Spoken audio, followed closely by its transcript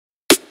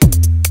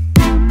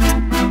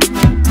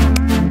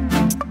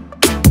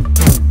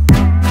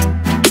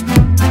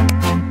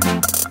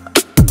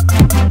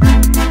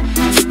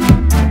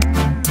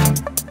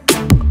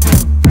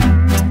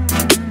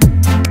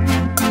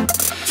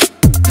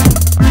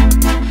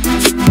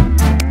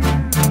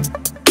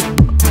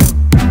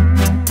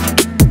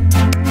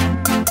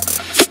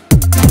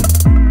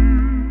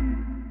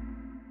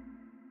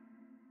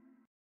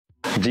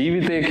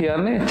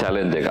කියන්නේ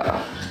challenge එක.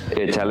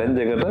 ඒ challenge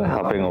එකට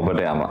අපෙන්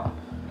ඔබට යම.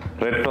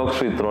 Red Talks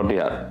with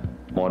Rotia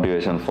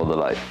motivation for the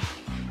life.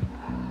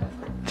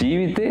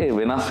 ජීවිතේ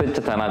වෙනස් වෙච්ච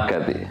තැනක්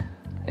ඇති.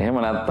 එහෙම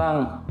නැත්නම්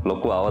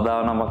ලොකු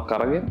අවදානමක්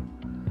අරගෙන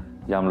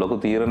යම් ලොකු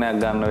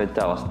තීරණයක් ගන්න වෙච්ච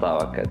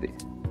අවස්ථාවක් ඇති.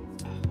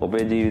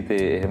 ඔබේ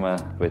ජීවිතේ එහෙම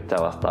වෙච්ච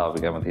අවස්ථාව අපි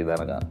කැමතියි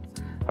දැනගන්න.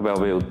 හැබැයි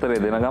ඔබේ උත්තරේ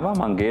දෙන ගමන්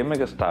මම ගේම්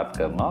එක ස්ටාර්ට්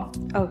කරනවා.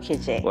 ඕකේ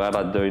ජේ.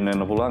 ඔයාලට ජොයින්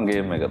වෙන්න පුළුවන්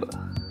ගේම් එකට.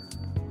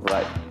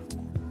 right.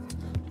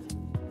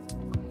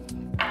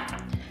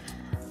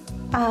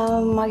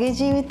 මගේ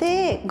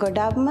ජීවිතේ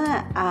ගොඩක්ම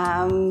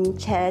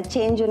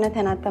චේන්ජ් වුණ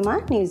තැනක් තමයි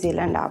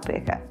නිව්සීලන්ඩ් ආපු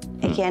එක.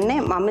 ඒ කියන්නේ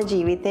මම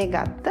ජීවිතේ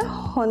ගත්ත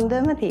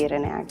හොඳම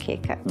තීරණයක්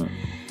ඒක.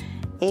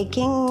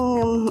 ඒකෙන්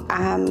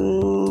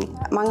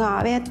මම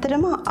ආවේ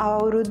ඇත්තටම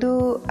අවුරුදු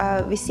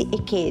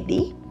 21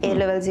 දී A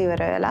levels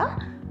ඉවර වෙලා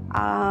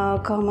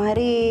කොහොම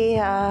හරි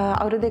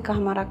අවුරුදු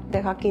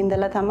දෙකක්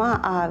ඉඳලා තමයි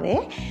ආවේ.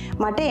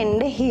 මට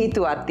එන්න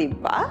හේතුවක්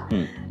තිබ්බා.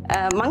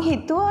 මං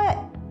හිතුවා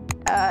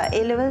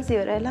A levels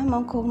ඉවර වෙලා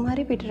මම කොහොම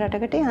හරි පිට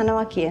රටකට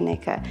යනවා කියන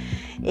එක.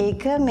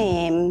 ඒක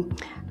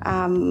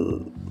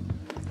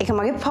ඒක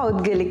මගේ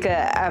පෞද්ගලික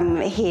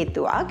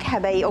හේතුවක්.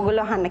 හැබැයි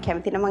ඔයගොල්ලෝ අහන්න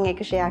කැමති නම් මම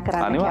ඒක ෂෙයා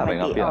කරන්න කැමතියි.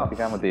 අනිවාර්යෙන් අපි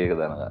කැමති ඒක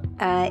දැනගන්න.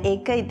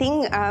 ඒක ඉතින්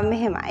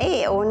මෙහෙමයි.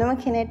 ඕනම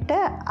කෙනෙක්ට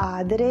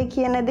ආදරය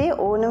කියන දේ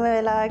ඕනම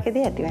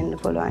වෙලාවකදී ඇති වෙන්න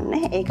පුළුවන්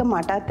නේ. ඒක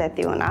මටත්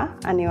ඇති වුණා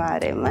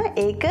අනිවාර්යයෙන්ම.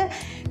 ඒක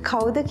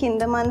කවුද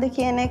කින්දමන්ද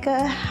කියන එක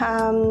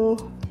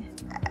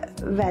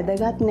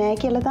වැදගත් නෑ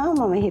කියලා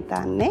තමයි මම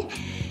හිතන්නේ.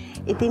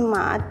 ඉතින්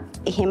මාත්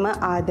එහෙම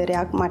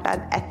ආදරයක්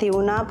මටත් ඇති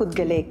වුණා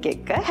පුද්ගලයෙක්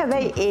එක්ක.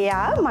 හැබැයි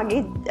එයා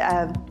මගේ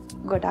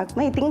ගොඩක්ම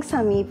ඉතින්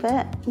සමීප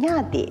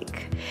ඥාතියෙක්.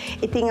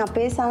 ඉතින්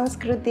අපේ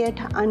සංස්කෘතියට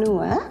අනුව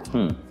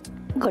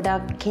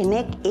ගොඩක්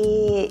කෙනෙක්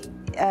ඒ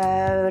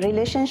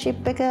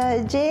රිලේෂන්ෂිප් එක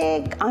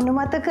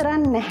අනුමත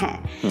කරන්නේ නැහැ.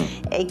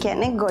 ඒ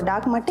කියන්නේ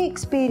ගොඩක් මට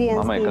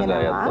එක්ස්පීරියන්ස්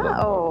තියෙනවා.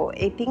 ඔව්.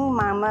 ඉතින්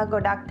මම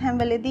ගොඩක්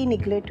තැන්වලදී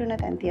නිග්ලෙක්ට් වුණ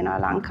තැන් තියෙනවා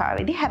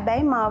ලංකාවේදී.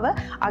 හැබැයි මාව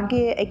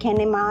අගේ ඒ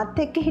කියන්නේ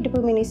මාත් එක්ක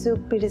හිටපු මිනිස්සු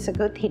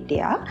පිරිසකුත්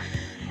හිටියා.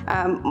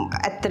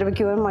 ඇත්තටම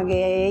කිව්වොත්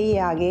මගේ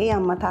යාගේ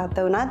අම්මා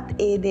තාත්තා වුණත්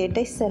ඒ දෙයට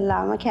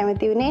ඉස්සෙල්ලාම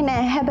කැමති වුණේ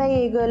නැහැ. හැබැයි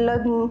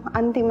ඒගොල්ලෝ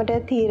අන්තිමට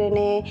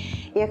තීරණේ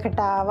යකට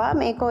ආවා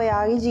මේක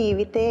ඔයාගේ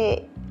ජීවිතේ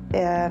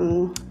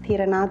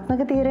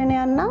තීරණාත්මක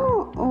තීරණයක්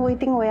නම්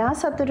ඉතින් ඔයා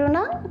සතුටු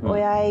නම්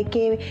ඔයා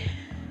ඒකේ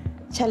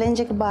චැලෙන්ජ්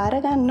එක බාර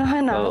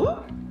ගන්නවා නම්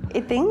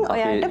ඉතින්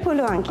ඔයාට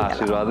පුළුවන් කියලා.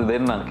 ආශිර්වාද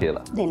දෙන්නම්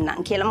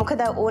කියලා.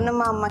 මොකද ඕනම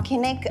අම්මා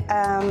කෙනෙක්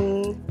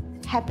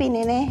හැපි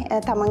නේ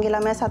තමන්ගේ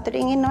ළමයා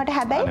සතුටින් ඉන්නවට.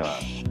 හැබැයි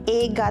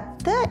ඒ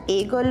ගත්ත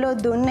ඒගොල්ලෝ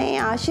දුන්නේ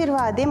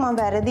ආශිර්වාදේ මම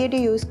වැරදියට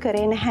යූස්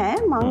කරේ නැහැ.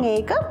 මම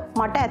ඒක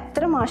මට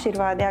ඇත්තටම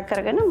ආශිර්වාදයක්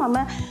කරගෙන මම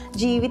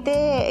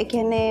ජීවිතේ ඒ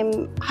කියන්නේ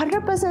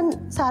 100%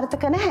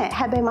 සාර්ථක නැහැ.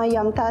 හැබැයි මම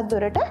යම් තාක්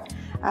දුරට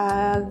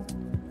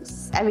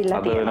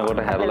ඇවිල්ලා තියෙනවා. අද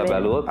වෙනකොට හැරලා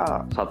බැලුවොත්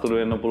සතුටු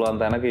වෙන්න පුළුවන්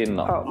තැනක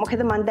ඉන්නවා. ඔව්.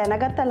 මොකද මම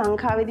දැනගත්තා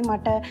ලංකාවේදී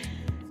මට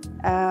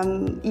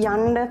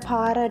යන්න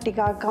පාර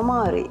ටිකක්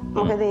අමාරුයි.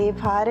 මොකද ඒ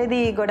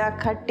පාරේදී ගොඩක්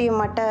කට්ටිය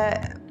මට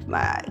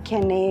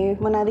කියන්නේ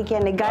මොනවද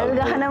කියන්නේ ගල්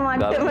ගහන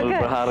මට්ටමක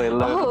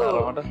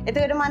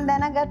එතකොට මම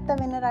දැනගත්ත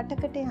වෙන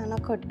රටකට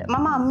යනකොට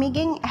මම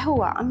අම්මිගෙන්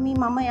ඇහුවා අම්මි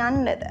මම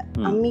යන්නද?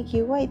 අම්මි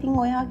කිව්වා ඉතින්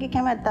ඔයාගේ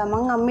කැමැත්ත.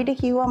 මං අම්මිට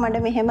කිව්වා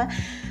මට මෙහෙම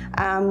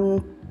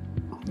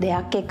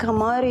දෙයක් එක්ක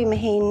අමාරුයි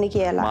මෙහෙ ඉන්න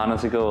කියලා.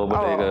 මානසිකව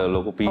ඔබට ඒක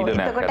ලොකු පීඩනයක්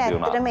ඇති වුණා. එතකොට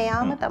ඇත්තටම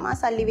එයාම තමයි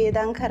සල්ලි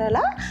වේදම්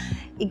කරලා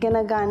ඉගෙන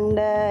ගන්න.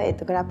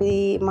 එතකොට අපි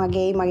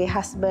මගේ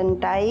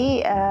හස්බන්ඩ්ටයි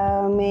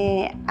මේ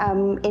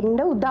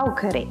එන්න උදව්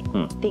කරේ.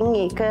 ඉතින්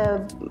ඒක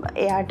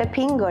එයාට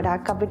පින්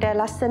ගොඩක් අපිට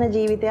ලස්සන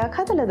ජීවිතයක්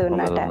හදලා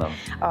දුන්නට.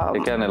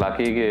 ඒ කියන්නේ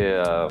ලකීගේ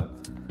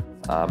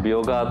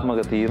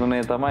අභියෝගාත්මක තීරණය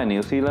තමයි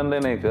නිව්සීලන්ඩ්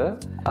එන එක.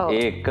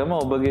 ඒ එක්කම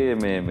ඔබගේ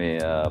මේ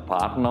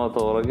පාර්ට්නර්ව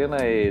තෝරගෙන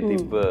ඒ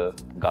තිබ්බ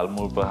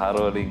ගල්මුල් ප්‍රහාර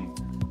වලින්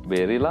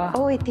බේරිලා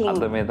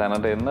අද මේ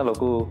තැනට එන්න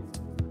ලොකු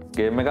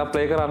ගේම් එකක්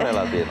ප්ලේ කරන්න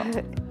වෙලා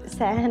තියෙනවා.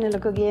 සෑහෙන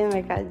ලොකු ගේම්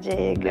එකක්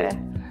ජේක.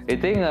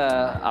 ඉතින්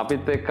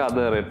අපිත් එක්ක අද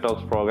Red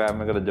Talks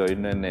program එකට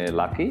join වෙන්නේ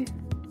ලකී.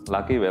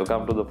 ලකී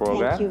welcome to the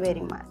program. Thank you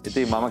very much.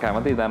 ඉතින් මම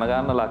කැමතියි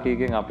දැනගන්න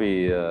ලකීගෙන් අපි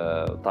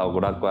තව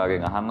ගොඩක්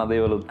වාගෙන් අහන්න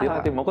දේවලුත්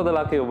තියෙනවා. ඉතින් මොකද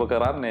ලකී ඔබ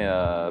කරන්නේ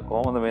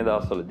කොහොමද මේ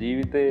දවස්වල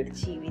ජීවිතේ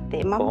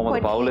මම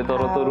කොහොමද පවුලේ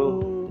තොරතුරු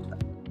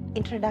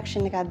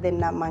ඉන්ට්‍රොඩක්ෂන් එකක්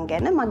දෙන්නම් මං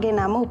ගැන. මගේ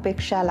නම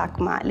උපේක්ෂා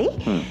ලක්මාලි.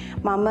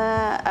 මම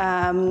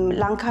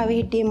ලංකාවේ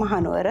හිටියේ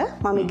මහනුවර.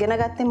 මම ඉගෙන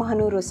ගත්තේ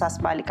මහනුවර උසස්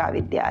බාලිකා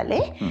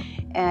විද්‍යාලයේ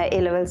A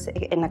levels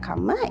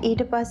එනකම්ම.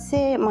 ඊට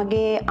පස්සේ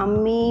මගේ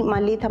අම්මි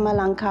මල්ලි තමයි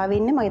ලංකාවේ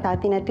ඉන්නේ. මගේ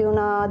තාත්ති නැති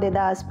වුණා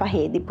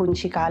 2005 දී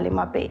පුංචි කාලෙම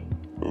අපේ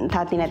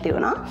තාත්ති නැති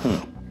වුණා.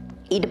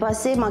 ඊට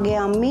පස්සේ මගේ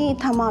අම්මි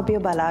තමයි අපිව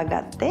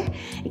බලාගත්තේ.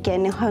 ඒ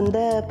කියන්නේ හොඳ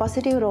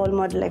පොසිටිව් රෝල්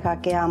මොඩල්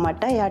එකක් එයා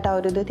මට. එයාට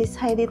අවුරුදු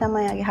 36 දී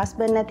තමයි එයාගේ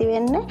හස්බන්ඩ් නැති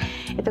වෙන්නේ.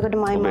 එතකොට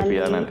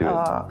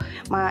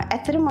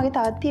ඇත්තටම මගේ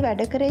තාත්ති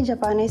වැඩ කරේ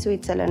ජපානයේ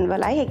ස්විට්සර්ලන්ඩ්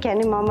වලයි. ඒ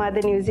කියන්නේ මම අද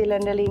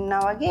නිව්සීලන්ඩ් වල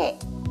ඉන්නා වගේ.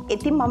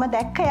 ඉතින් මම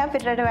දැක්ක එයා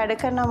පිටරට වැඩ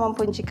කරනවා මම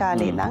පුංචි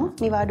කාලේ ඉඳන්.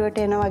 නිවාඩුවට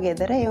එනවා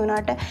ගෙදර. ඒ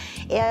වුණාට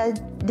එයා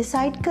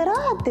ඩිසයිඩ්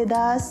කරා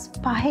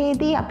 2005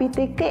 දී අපිත්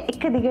එක්ක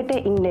එක දිගට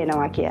ඉන්න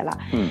එනවා කියලා.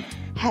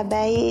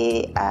 හැබැයි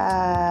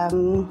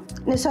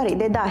සොරි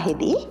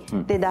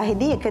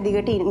 2000දී එක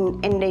දිගට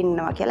එන්න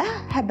ඉන්නවා කියලා.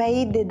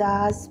 හැබැයි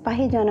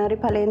 2005 ජනවාරි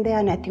 1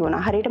 වෙනිදා නැති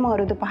වුණා. හරියටම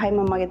අවුරුදු 5යි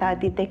මම මගේ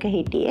තාත්තත් එක්ක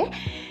හිටියේ.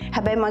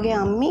 හැබැයි මගේ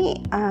අම්මි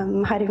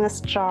හරිම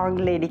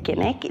ස්ට්‍රෝං ලේඩි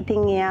කෙනෙක්.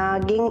 ඉතින්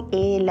එයාගෙන්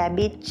ඒ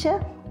ලැබිච්ච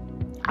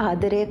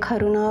ආදරය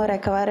කරුණාව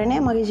රැකවරණය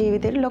මගේ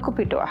ජීවිතේට ලොකු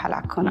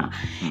පිටුවහලක් වුණා.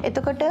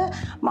 එතකොට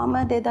මම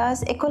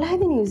 2011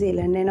 දී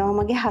නිව්සීලන්ත එනවා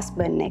මගේ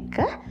හස්බන්ඩ් එක්ක.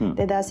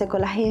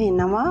 2011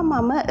 එනවා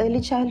මම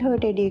early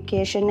childhood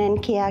education and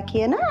care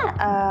කියන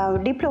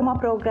ඩිප්ලෝමා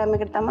ප්‍රෝග්‍රෑම්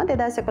එකට තමයි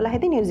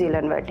 2011 දී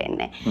නිව්සීලන්ත වලට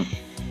එන්නේ.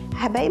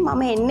 හැබැයි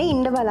මම එන්නේ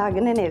ඉන්න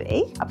බලාගෙන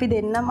නෙවෙයි. අපි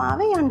දෙන්නම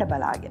ආවේ යන්න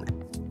බලාගෙන.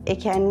 ඒ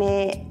කියන්නේ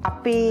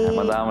අපි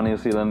හැමදාම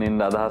නිව්සීලන්ත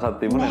ඉන්න අදහසක්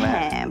තිබුණේ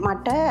නැහැ.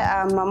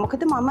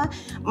 මොකද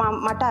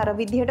මට අර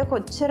විදිහට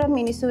කොච්චර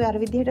මිනිස්සු අර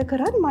විදිහට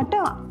කරත් මට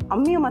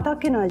අම්මිය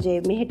මතක් වෙනවා ජේ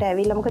මෙහෙට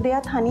ඇවිල්ලා මොකද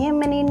එයාත්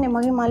හනියෙන්ම ඉන්නේ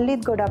මගේ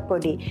මල්ලිත් ගොඩක්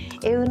පොඩි.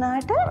 ඒ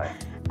වුණාට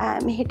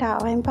මෙහෙට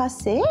ආවයින්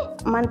පස්සේ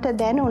මන්ට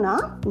දැනුණා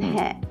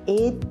නැහැ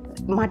ඒ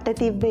මට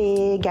තිබ්බ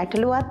ඒ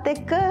ගැටලුවත්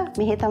එක්ක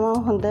මෙහෙ තමයි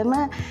හොඳම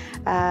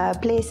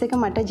ප්ලේස් එක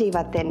මට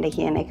ජීවත් වෙන්න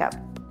කියන එක.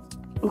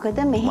 මොකද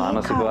මෙහෙ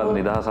මානසිකව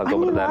නිදහසක්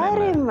ඔබට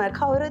දැනෙන්නේ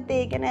කවුරුත්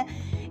ඒ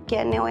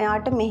කියන්නේ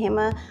ඔයාට මෙහෙම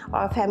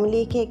ෆැමිලි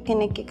එකේ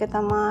එක්කෙනෙක් එක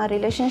තමයි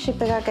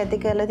රිලේෂන්ෂිප් එකක් ඇති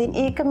කරලා තියෙන.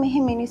 ඒක මෙහෙ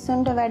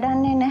මිනිස්සුන්ට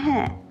වැඩන්නේ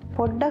නැහැ.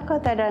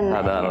 පොඩ්ඩක්වත්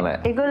වැඩන්නේ නැහැ.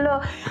 ඒගොල්ලෝ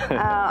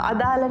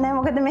අදාළ නැහැ.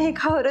 මොකද මෙහෙ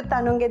කවුරුත්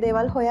අනුන්ගේ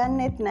දේවල්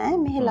හොයන්නෙත් නැහැ.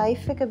 මෙහෙ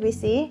ලයිෆ් එක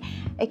බිසි.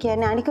 ඒ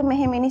කියන්නේ අනික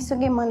මෙහෙ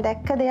මිනිස්සුගේ මම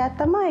දැක්ක දෙයක්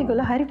තමයි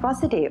ඒගොල්ලෝ හරි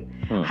පොසිටිව්.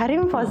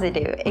 හරිම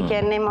පොසිටිව්. ඒ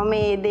කියන්නේ මම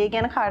මේ දේ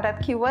ගැන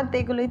කාටවත් කිව්වත්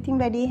ඒගොල්ලෝ ඉතින්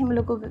වැඩි එහෙම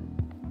ලොකු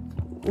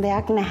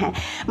දෙයක් නැහැ.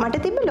 මට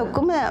තිබ්බ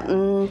ලොකුම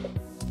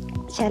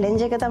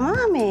චැලෙන්ජ් එක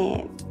තමයි මේ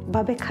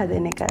බබෙක්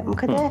හදන එක.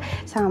 මොකද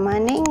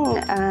සාමාන්‍යයෙන්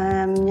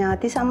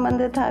ඥාති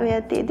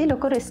සම්බන්ධතාවයේදී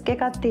ලොකු රිස්ක්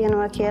එකක්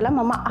තියෙනවා කියලා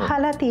මම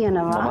අහලා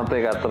තියෙනවා. මමත්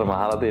ඒක අත්‍තරම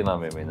අහලා තියෙනවා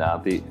මේ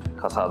ඥාති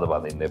කසාද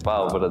බඳින්න එපා.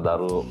 ඔබට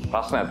දරුවෝ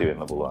ප්‍රශ්න ඇති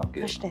වෙන්න පුළුවන්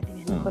කියලා. ප්‍රශ්න ඇති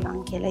වෙන්න පුළුවන්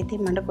කියලා. ඉතින්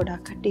මට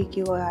ගොඩක් කට්ටිය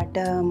කිව්වා ඔයාට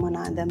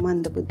මොනවාද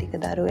මන්ද බුද්ධික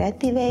දරුවෝ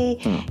ඇති වෙයි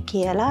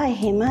කියලා.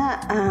 එහෙම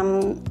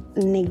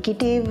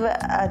නෙගටිව්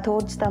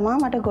තෝට්ස් තමයි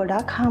මට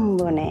ගොඩක්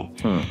හම්බුනේ.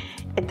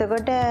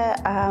 එතකොට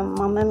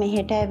මම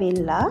මෙහෙට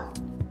ඇවිල්ලා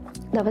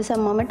දවසක්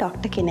මම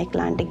ඩොක්ටර් කෙනෙක්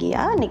ළඟට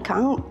ගියා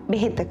නිකන්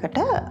බෙහෙතකට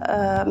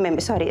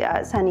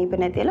සනීප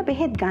නැතිලා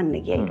බෙහෙත් ගන්න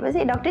ගියා. ඊට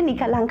පස්සේ ඩොක්ටර්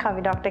නිකන්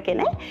ලංකාවේ ඩොක්ටර්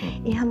කෙනෙක්.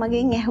 එයා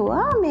මගෙන්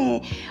ඇහුවා මේ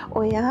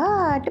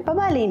ඔයාට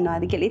බබාලා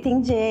ඉන්නවද කියලා. ඉතින්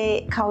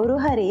කවුරු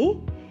හරි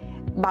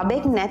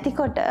බබෙක්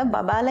නැතිකොට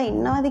බබාලා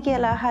ඉන්නවද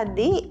කියලා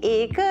අහද්දී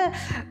ඒක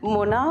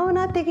මොනවා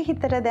වුණත් ඒක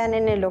හිතට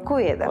දැනෙන්නේ ලොකු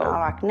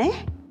වේදනාවක් නේ.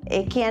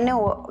 ඒ කියන්නේ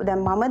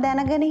දැන් මම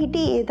දැනගෙන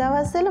හිටියේ ඒ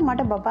දවස්වල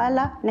මට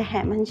බබාලා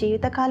නැහැ. මං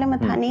ජීවිත කාලෙම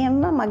තනියම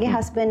මගේ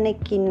හස්බන්ඩ්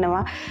එක්ක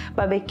ඉන්නවා.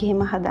 බබෙක්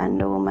එහෙම හදන්න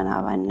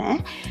උවමනාවක් නැහැ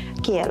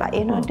කියලා.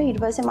 එනකොට ඊට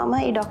පස්සේ මම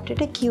ඒ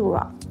ඩොක්ටර්ට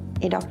කිව්වා.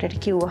 ඒ ඩොක්ටර්ට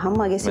කිව්වහම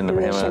මගේ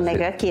සිටුේෂන්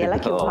එක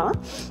කියලා කිව්වහම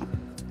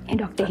ඒ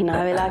ඩොක්ටර් hina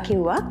වෙලා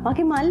කිව්වා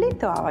මගේ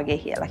මල්ලිත් ඔයා වගේ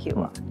කියලා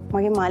කිව්වා.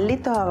 මගේ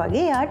මල්ලිත් ඔයා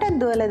වගේ යාටත්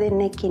දුවලා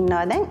දෙන්නෙක්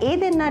ඉන්නවා. දැන් ඒ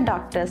දෙන්නා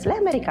ඩොක්ටර්ස්ලා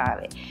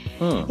ඇමරිකාවේ.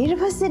 ඊට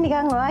පස්සේ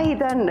නිකන් ඔයා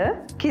හිතන්න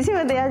කිසිම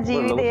දෙයක්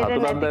ජීවිතේට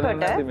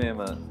නැතිකොට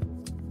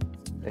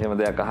එහෙම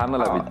දෙයක් අහන්න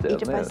ලැබිච්ච.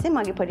 ඊට පස්සේ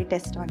මගේ පොඩි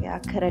ටෙස්ට්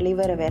වගේක් කරලා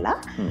ඉවර වෙලා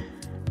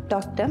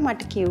ඩොක්ටර්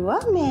මට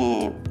කිව්වා මේ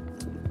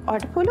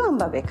ඔට පුළුවන්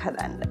බබෙක්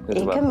හදන්න.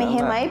 ඒක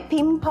මෙහෙමයි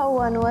පින් පව්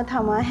අනුව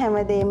තමයි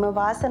හැමදේම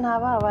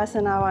වාසනාව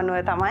අවාසනාව අනුව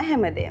තමයි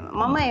හැමදේම.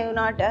 මම ඒ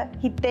වුණාට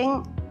හිතෙන්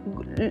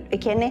ඒ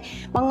කියන්නේ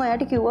මම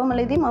ඔයාලට කිව්වා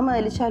මලේදී මම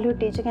early childhood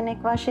teacher කෙනෙක්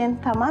වශයෙන්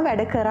තමයි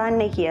වැඩ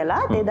කරන්නේ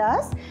කියලා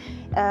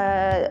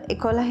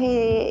 2011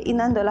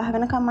 ඉඳන් 12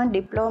 වෙනකම් මම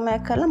ඩිප්ලෝමා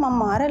එක කරලා මම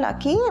මාර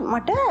ලකී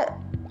මට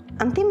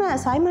අන්තිම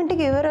අසයින්මන්ට්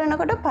එක ඉවර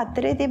වෙනකොට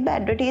පත්තරේ තිබ්බ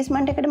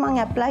ඇඩ්වර්ටයිස්මන්ට් එකට මම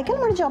ඇප්ලයි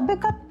කළා මට ජොබ්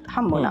එකක්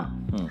හම්බුණා.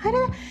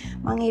 හරි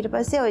මම ඊට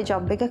පස්සේ ওই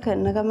ජොබ් එක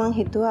කරන ගමන්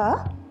හිතුවා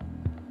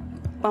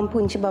මම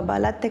පුංචි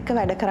බබාලත් එක්ක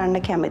වැඩ කරන්න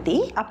කැමති.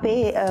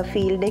 අපේ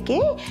ෆීල්ඩ්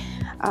එකේ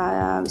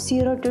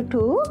 0 to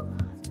 2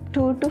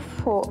 2 to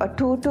 4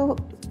 2 to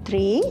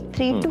 3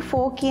 3 to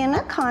 4 කියන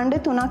කාණ්ඩ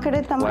තුනකට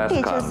තමයි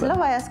ටීචර්ස්ලා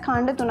වයස්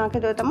කාණ්ඩ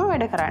තුනකට තමයි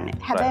වැඩ කරන්නේ.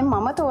 හැබැයි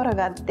මම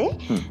තෝරගත්තේ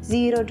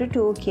 0 to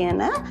 2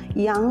 කියන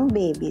young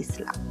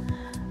babiesලා.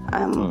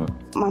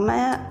 මම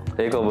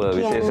ඒක ඔබ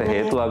විශේෂ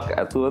හේතුවක්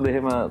ඇතුවද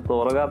එහෙම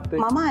තෝරගත්තේ?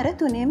 මම අර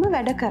තුනේම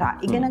වැඩ කරා.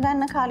 ඉගෙන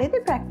ගන්න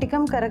කාලේදී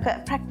ප්‍රැක්ටිකම්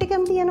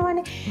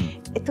තියෙනවනේ.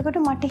 එතකොට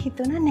මට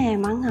හිතුණා නෑ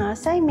මං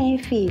ආසයි මේ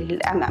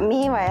ෆීල්ඩ්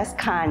මේ වයස්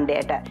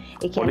කාණ්ඩයට. ඒ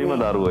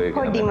කියන්නේ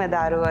පොඩිම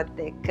දරුවොත්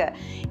එක්ක.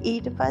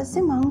 ඊට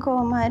පස්සේ මං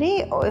කොහොම හරි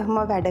ඔයම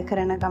වැඩ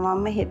කරන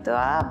ගමන්ම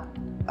හිතුවා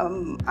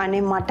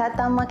අනේ මටත්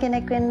අම්මා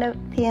කෙනෙක් වෙන්න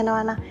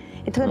තියෙනවනේ.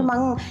 එතකොට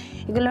මං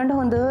ඒගොල්ලන්ට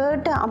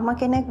හොඳට අම්මා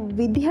කෙනෙක්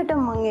විදිහට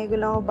මං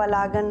ඒගොල්ලෝ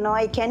බලා ගන්නවා.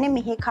 ඒ කියන්නේ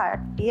මෙහි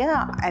කට්ටිය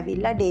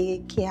ඇවිල්ලා ඩේ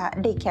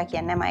කියා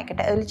කියන්නේ මම එකට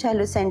early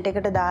childhood center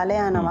එකට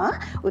දාලා යනවා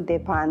උදේ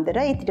පාන්දර.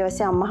 ඊට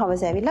පස්සේ අම්මා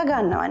හවස ඇවිල්ලා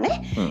ගන්නවනේ.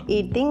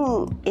 ඉතින්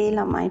ඒ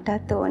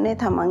ළමයිටත් ඕනේ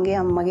තමන්ගේ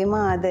අම්මගේම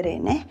ආදරේ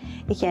නේ.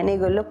 ඒ කියන්නේ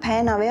ඒගොල්ලෝ පැය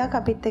 9ක්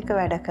අපිත් එක්ක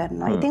වැඩ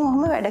කරනවා. ඉතින්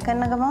ඔහොම වැඩ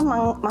කරන ගමන්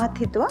මම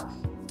හිතුවා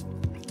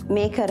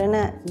මේ කරන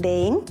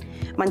දෙයින්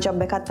මං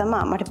ජොබ් එකක්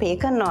තමයි මට පේ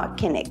කරනවා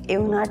කෙනෙක්. ඒ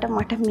වුණාට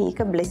මට මේක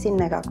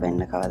බ්ලෙසින් එකක්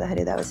වෙන්න කවදා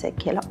හරි දවසක්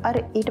කියලා. අර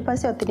ඊට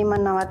පස්සේ ඔතනින්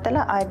මම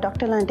නවත්තලා ආයෙ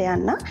ડોක්ටර්ලන්ට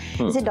යන්න.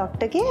 ඉතින්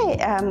ડોක්ටර්ගේ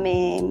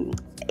මේ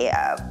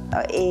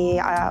ඒ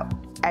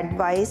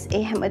ඇඩ්වයිස්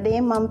ඒ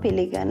හැමදේම මම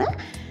පිළිගෙන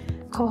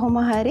කොහොම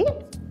හරි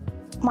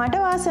මට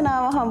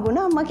වාසනාව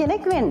හම්බුණා අම්මා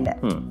කෙනෙක් වෙන්න.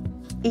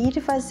 ඊට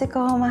පස්සේ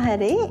කොහොම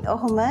හරි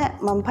ඔහොම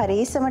මම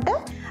පරීසමට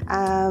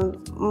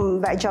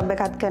ජොබ්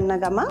එකක් කරන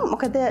ගමන්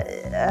මොකද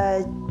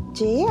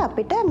ජේ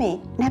අපිට මේ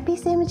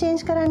නැපිසේම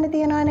චේන්ජ් කරන්න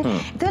තියෙනවානේ.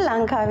 ඒක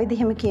ලංකාවේදී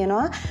එහෙම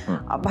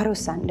කියනවා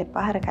බරුස්සන්න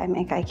එපා හරකයි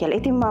මේකයි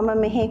කියලා. ඉතින් මම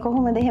මෙහෙ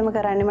කොහොමද එහෙම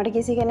කරන්නේ? මට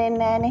කිසි කෙනෙක්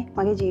නැහැනේ.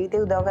 මගේ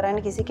ජීවිතේ උදව්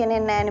කරන්න කිසි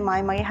කෙනෙක්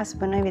නැහැනේ. මගේ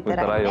හස්බන්ඩ්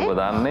විතරයි. ඔබ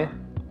දන්නේ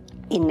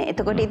ඉන්නේ.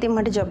 එතකොට ඉතින්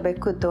මට ජොබ්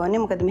එකකුත්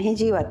ඕනේ. මොකද මෙහෙ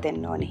ජීවත්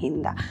වෙන්න ඕනේ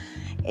හින්දා.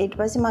 ඊට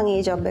පස්සේ මම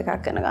ඒ ජොබ් එකක්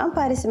කරන ගමන්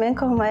පරිස්සමෙන්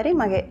කොහොම හරි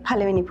මගේ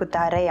පළවෙනි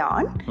පුතා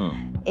රයාන්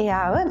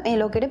එයාව මේ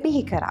ලෝකෙට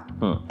බිහි කරා.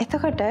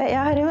 එතකොට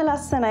එයා හරිම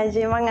ලස්සනයි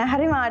ජී. මම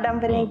හරිම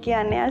ආඩම්බරයෙන්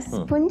කියන්නේ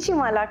පුංචි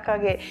මලක්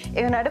වගේ.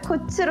 ඒ වුණාට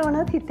කොච්චර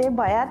වුණත් හිතේ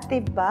බයක්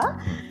තිබ්බා.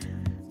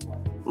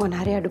 මොන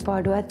හරි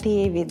අඩුපාඩුවක්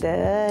තියේවිද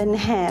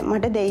නැහැ.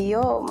 මට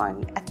දෙයියෝ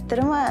මම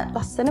ඇත්තටම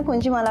ලස්සන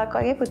පුංචි මලක්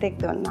වගේ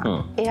පුතෙක් දුන්නා.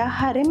 එයා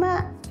හරිම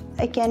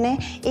ඒ කියන්නේ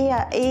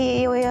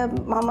ඒ ඔය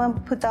මම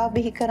පුතා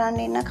බිහි කරන්න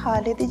ඉන්න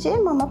කාලෙදී ජේ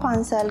මම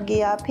පන්සල්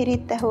ගියා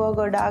පිරිත් ඇහුවා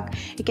ගොඩාක්.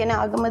 ඒ කියන්නේ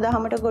ආගම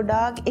දහමට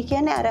ගොඩාක්. ඒ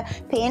කියන්නේ අර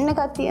පේන්න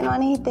එකක්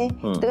තියෙනවනේ හිතේ.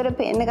 ඒකට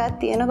පේන්න එකක්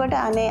තියෙනකොට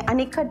අනේ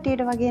අනික්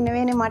කට්ටියට වගේ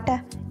නෙවෙයිනේ මට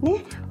නේ.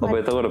 ඔබ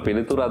එතකොට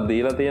පිළිතුරක්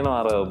දීලා තියෙනවා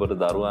අර ඔබට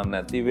දරුවන්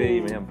නැති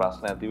වෙයි මෙහෙම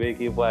ප්‍රශ්න ඇති වෙයි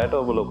කියපු අයට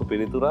ඔබ ලොකු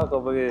පිළිතුරක්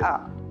ඔබගේ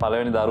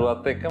පළවෙනි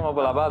දරුවත් එක්කම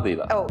ඔබ ලබා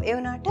දීලා. ඔව් ඒ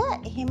වුණාට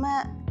එහෙම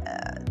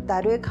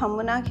දරුවෙක්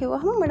හම්බුණා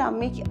කිව්වහම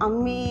මට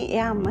අම්මී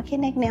එයා අම්මා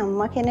කෙනෙක් නේ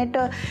අම්මා කෙනෙක්ට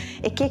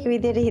එක එක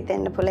විදිහට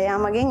හිතෙන්න පුළුවන්. එයා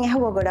මගෙන්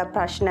ඇහුවා ගොඩක්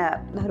ප්‍රශ්න.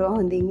 දරුවා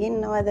හොඳින්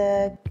ඉන්නවද?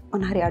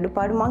 මොන හරි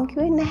අඩුපාඩු මං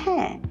කිව්වේ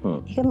නැහැ.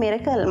 ඒක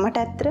මිරකල්.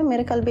 මට ඇත්තට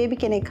මිරකල් බේබි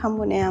කෙනෙක්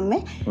හම්බුනේ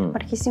අම්මේ.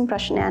 මට කිසිම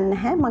ප්‍රශ්නයක්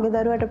නැහැ. මගේ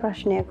දරුවාට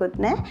ප්‍රශ්නයක්වත්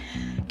නැහැ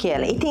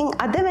කියලා. ඉතින්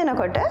අද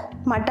වෙනකොට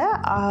මට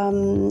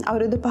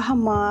අවුරුදු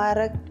 5 මාර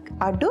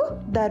අඩු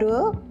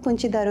දරුවෝ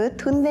පුංචි දරුවෝ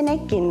 3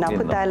 දෙනෙක් ඉන්නවා.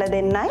 පුතාලා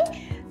දෙන්නයි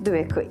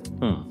දුවෙකුයි.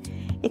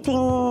 ඉතින්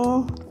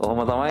ඔහොම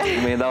තමයි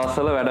මේ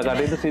දවස්වල වැඩ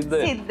කටයුතු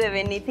සිද්ධ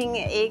වෙන්නේ. ඉතින්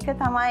ඒක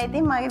තමයි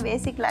ඉතින් මගේ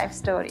බේසික් ලයිෆ්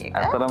ස්ටෝරි එක.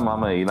 ඇත්තටම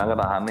මම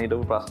ඊළඟට අහන්න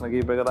හිටපු ප්‍රශ්න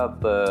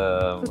කීපයකටත්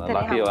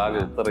ලකී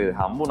ඔයාගේ උත්තරේ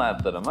හම්බුණා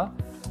ඇත්තටම.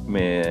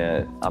 මේ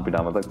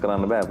අපිට අමතක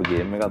කරන්න බෑ අපි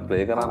ගේම් එකක්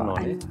ප්ලේ කරන්න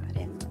ඕනේ.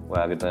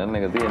 ඔයාගේ ටර්න්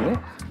එක තියෙන්නේ.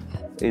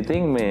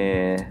 ඉතින්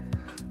මේ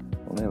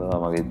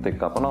මගේ එක්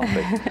කපනවා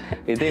අපේ.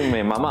 ඉතින්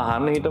මේ මම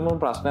අහන්න හිටපු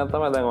ප්‍රශ්නයක්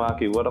තමයි දැන් ඔයා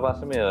කිව්වට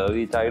පස්සේ මේ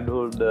early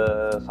childhood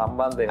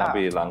සම්බන්ධයෙන්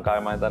අපි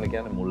ලංකාවේ මම හිතන්නේ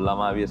කියන්නේ මුල්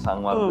ළමාවිය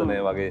සංවර්ධනය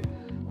වගේ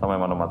තමයි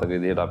මම මතක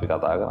විදිහට අපි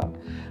කතා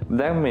කරන්නේ.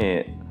 දැන් මේ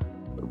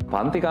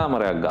පන්ති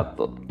කාමරයක්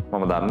ගත්තොත්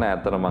මම දන්නේ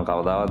ඇත්තට මම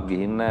කවදාවත්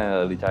ගිහින් නැහැ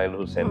early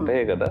childhood center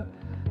එකට.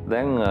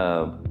 දැන්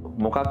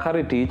මොකක්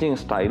හරි teaching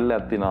style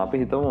එකක් තියෙනවා.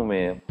 අපි හිතමු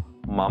මේ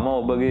මම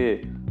ඔබගේ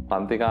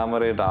පන්ති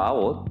කාමරයට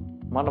ආවොත්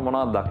මට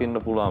මොනවද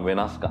දකින්න පුළුවන්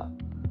වෙනස්කම්?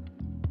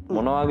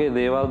 මොනවගේ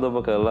දේවල්ද ඔබ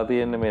කරලා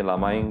තියෙන්නේ මේ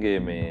ළමයින්ගේ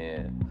මේ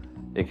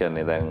ඒ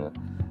කියන්නේ දැන්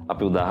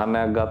අපි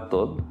උදාහරණයක්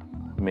ගත්තොත්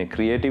මේ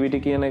ක්‍රියේටිවිටි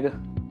කියන එක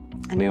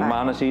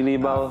නිර්මාණශීලී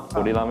බව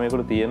පොඩි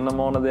ළමයෙකුට තියෙන්න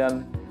ඕන දෙයක්.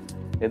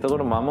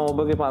 එතකොට මම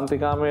ඔබගේ පන්ති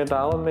කාමරයට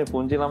ආවොත් මේ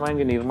පුංචි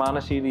ළමයින්ගේ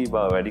නිර්මාණශීලී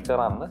බව වැඩි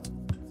කරන්න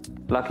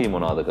ලකී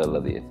මොනවද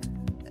කරලා තියෙන්නේ?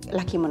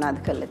 ලකී මොනවද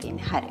කරලා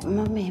තියෙන්නේ? හරි.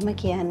 මම එහෙම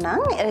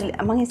කියන්නම්.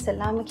 මම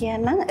ඉස්සෙල්ලාම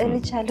කියන්නම්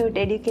early childhood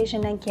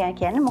education එක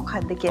කියන්නේ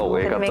මොකක්ද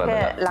කියලා. මේක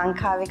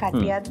ලංකාවේ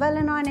කට්ටියත්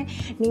බලනවානේ.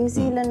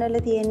 නිව්සීලන්ත වල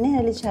තියෙන්නේ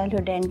early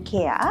childhood and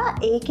care.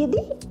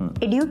 ඒකෙදි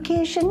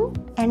education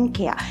and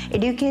care.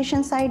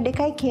 education side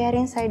එකයි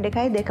caring side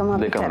එකයි දෙකම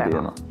අපි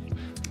කරනවා.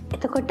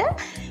 එතකොට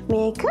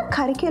මේක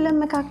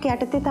කරිකියුලම් එකක්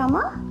යටතේ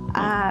තමයි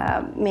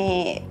මේ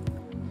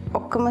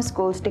ඔක්කොම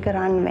ස්කූල්ස් ටික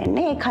රන්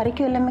වෙන්නේ. ඒ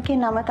කරිකියුලම්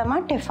එකේ නම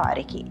තමයි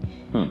ටෙෆාරිකි.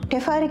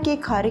 ටෙෆාරිකි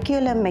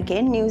කරිකියුලම් එකේ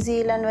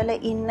නිව්සීලන්ත වල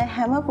ඉන්න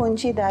හැම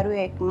පුංචි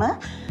දරුවෙක්ම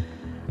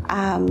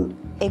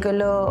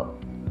ඒගොල්ලෝ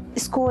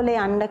ස්කෝලේ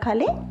යන්න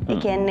කලින් ඒ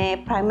කියන්නේ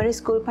ප්‍රයිමරි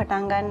ස්කූල්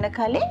පටන් ගන්න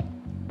කලින්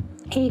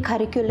ඒ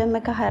කරිකියුලම්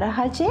එක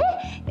හරහාචේ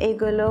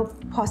ඒගොල්ලෝ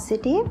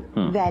පොසිටිව්,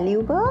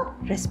 වැලියබල්,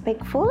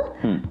 රෙස්පෙක්ට්ෆුල්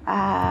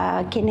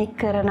කෙනෙක්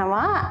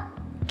කරනවා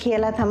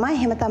කියලා තමයි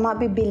එහෙම තමයි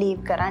අපි බිලීව්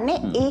කරන්නේ.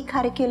 ඒ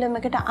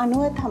කරිකියුලම් එකට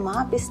අනුව තමයි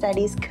අපි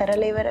ස්ටඩීස්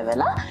කරලා ඉවර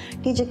වෙලා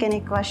ටීචර්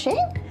කෙනෙක්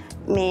වශයෙන්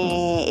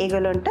මේ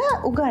ඒගොල්ලන්ට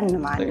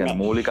උගන්වනවා. ඒ කියන්නේ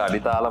මූලික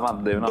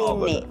අඩිතාලමක් දෙනවා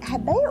ඔබට.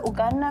 හැබැයි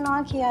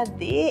උගන්වනවා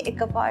කියද්දී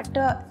එකපාරට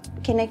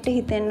කෙනෙක්ට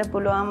හිතෙන්න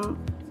පුළුවන්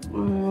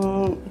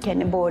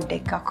කියන්නේ බෝඩ්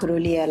එක අකුරු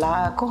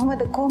ලියලා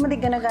කොහොමද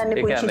ඉගෙන ගන්න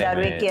පුංචි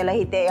දරුවෙක් කියලා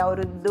හිතේ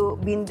අවුරුදු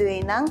 0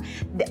 ඉඳන්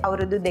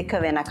අවුරුදු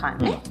 2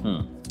 වෙනකන්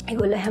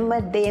ඒගොල්ලෝ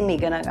හැමදේම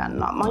ඉගෙන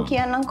ගන්නවා. මම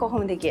කියන්නම්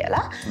කොහොමද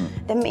කියලා.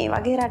 දැන් මේ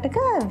වගේ රටක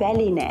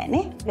වැලි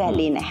නෑනේ.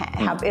 වැලි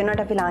නැහැ.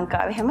 ඒනොට අපි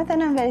ලංකාවේ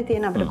හැමතැනම වැලි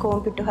තියෙන අපිට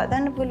කොම්පියුටර්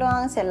හදන්න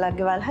පුළුවන්, සෙල්ලම්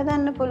ගෙවල්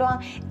හදන්න පුළුවන්.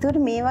 ඒතකොට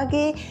මේ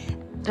වගේ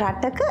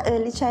රටක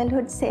early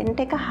childhood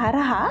center එක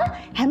හරහා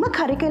හැම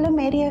කරිකුලම්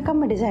ඒරියා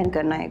එකක්ම ඩිසයින්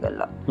කරනවා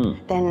ඒගොල්ලෝ.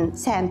 දැන්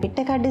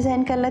සෑම්පිට් එකක්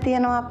ඩිසයින් කරලා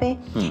තියෙනවා අපේ.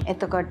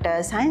 එතකොට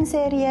සයන්ස්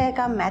ඒරියා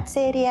එක, මැත්ස්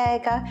ඒරියා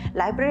එක,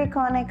 ලයිබ්‍රරි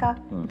කෝන එක.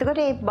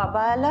 එතකොට ඒ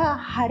බබාලා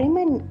හරිම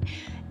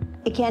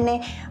ඒ කියන්නේ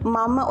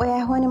මම ඔය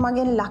ඇහුවනේ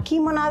මගේ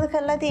ලකි මොනවාද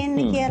කරලා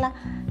තියෙන්නේ කියලා.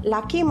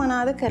 ලකි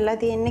මොනවාද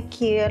කරලා තියෙන්නේ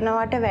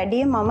කියනවට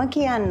වැඩිය මම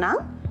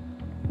කියන්නම්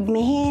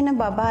මෙහෙන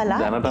බබාලා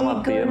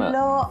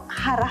ඒගොල්ලෝ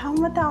හරහම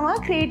තමා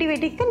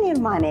ක්‍රියේටිවිටි එක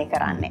නිර්මාණය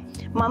කරන්නේ.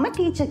 මම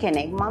ටීචර්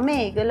කෙනෙක්. මම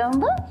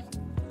ඒගොල්ලොන්ව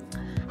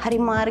හරි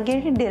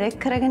මාර්ගයට ඩිරෙක්ට්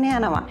කරගෙන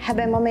යනවා.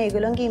 හැබැයි මම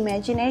ඒගොල්ලොන්ගේ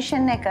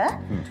ඉමේජිනේෂන් එක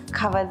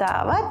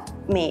කවදාවත්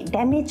මේ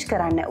ඩැමේජ්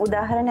කරන්නේ.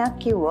 උදාහරණයක්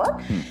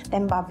කිව්වොත්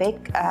දැන්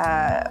බබෙක්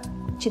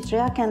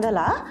චිත්‍රයක්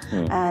ඇඳලා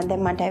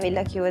දැන් මට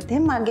ඇවිල්ලා කිව්වොත්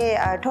මගේ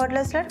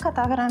ටෝඩ්ලර්ස්ලාට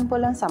කතා කරන්න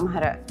පුළුවන්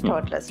සමහර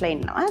ටෝඩ්ලර්ස්ලා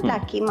ඉන්නවා.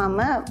 ලකි මම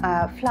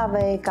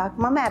ෆ්ලවර් එකක්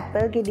මම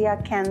ඇපල්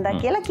ගෙඩියක් ඇඳලා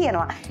කියලා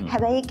කියනවා.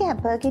 හැබැයි ඒක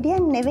ඇපල්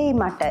ගෙඩියක් නෙවෙයි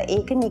මට.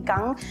 ඒක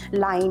නිකන්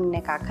ලයින්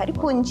එකක් හරි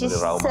පුංචි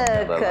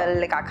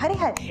සර්කල් එකක් හරි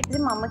හරි.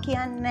 ඉතින් මම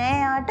කියන්නේ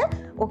යාට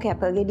ඕක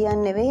ඇපල්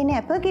ගෙඩියක් නෙවෙයිනේ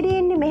ඇපල් ගෙඩිය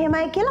ඉන්නේ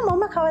මෙහෙමයි කියලා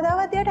මම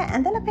කවදාවත් යාට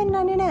ඇඳලා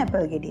පෙන්නන්නේ නැහැ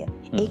ඇපල් ගෙඩිය.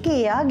 ඒක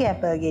එයාගේ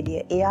ඇපල්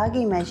ගෙඩිය.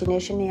 එයාගේ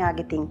ඉමේජිනේෂන්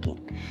එයාගේ තින්කින්.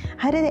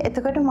 හරිද?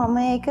 එතකොට මම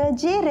ඒක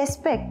ජේ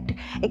රෙස්පෙක්ට්.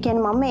 ඒ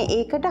කියන්නේ මම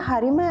ඒකට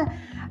හරිම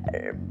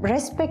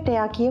රෙස්පෙක්ට්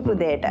එයා කියපු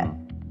දෙයට.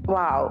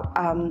 wow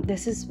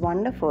this is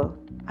wonderful.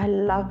 I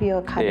love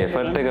your color. A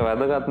effort එක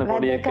වැදගත්නේ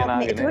පොඩි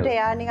එක්කෙනාගේ. ඒකට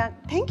එයා නිකන්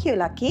thank you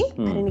lucky.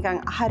 හරි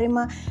නිකන්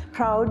හරිම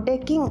proud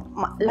එකකින්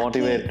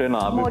motivate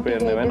වෙනවා අපි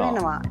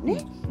වෙනවා නේ.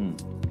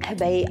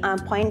 හැබැයි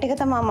පොයින්ට් එක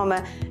තමයි මම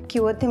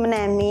කිව්වොත් එම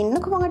නෑ මේ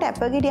ඉන්නකො මකට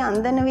ඇපල් ගෙඩිය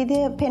අන්දන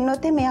විදිය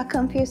පෙන්නොත් මෙයා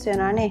කන්ෆියුස්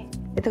වෙනවා නේ.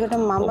 එතකොට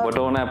මම ඔබට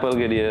ඕන ඇපල්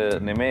ගෙඩිය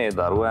නෙමෙයි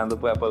දරුවා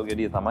ඇඳපු ඇපල්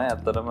ගෙඩිය තමයි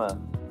ඇත්තටම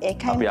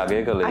අපි අගය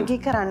කළේ. අගය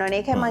කරන්න ඕනේ.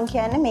 ඒකයි මම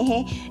කියන්නේ මෙහි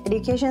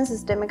এডুকেෂන්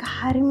සිස්ටම් එක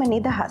හරිම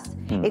නිදහස්.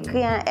 ඒක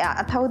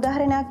අත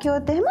උදාහරණයක්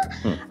කිව්වොත් එහෙම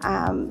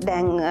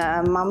දැන්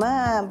මම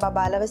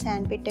බබාලව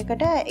සෑන්ඩ්පිට්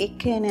එකට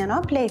එක්කගෙන යනවා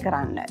ප්ලේ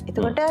කරන්න.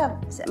 එතකොට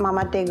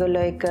මමත්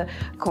ඒගොල්ලෝ එක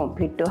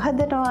කම්පියුටර්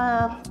හදනවා.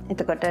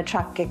 එතකොට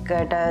ට්‍රක්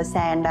එකකට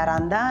සෑන්ඩ්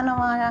අරන්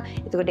දානවා.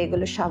 එතකොට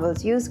ඒගොල්ලෝ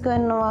ෂවල්ස් යූස්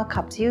කරනවා,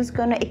 කප්ස් යූස්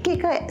කරනවා. එක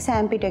එක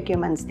සෑන්ඩ්පිට්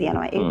එක්විප්මන්ට්ස්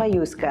තියෙනවා. ඒවා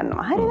යූස්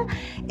කරනවා. හරිද?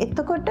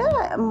 එතකොට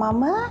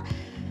මම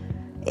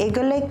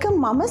ඒගොල්ලෝ එක්ක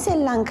මම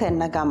සෙල්ලම්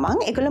කරන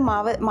ගමන් ඒගොල්ලෝ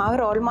මාව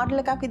රෝල්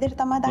මොඩල් එකක් විදිහට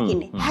තමයි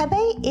දකින්නේ.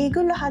 හැබැයි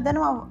ඒගොල්ලෝ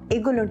හදනවා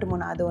ඒගොල්ලොන්ට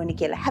මොනවද ඕනි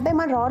කියලා. හැබැයි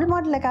මම රෝල්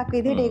මොඩල් එකක්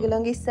විදිහට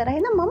ඒගොල්ලෝගේ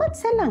ඉස්සරහින් මමත්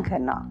සෙල්ලම්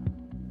කරනවා.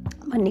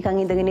 මම නිකන්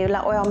ඉඳගෙන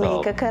ඉවරලා ඔයා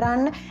මේක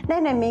කරන්න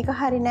නෑ මේක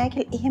හරි නෑ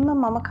කියලා එහෙම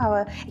මම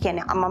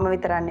කියන්නේ මම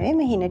විතරක් නෙවෙයි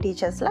මේ හින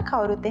ටීචර්ස්ලා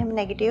කවුරුත් එහෙම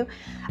නෙගටිව්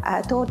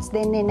thoughts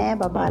දෙන්නේ නෑ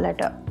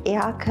බබාලට.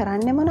 එයා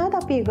කරන්නේ මොනවද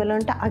අපි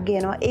ඒගොල්ලන්ට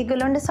අගයනවා.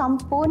 ඒගොල්ලන්ට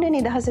සම්පූර්ණ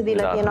නිදහස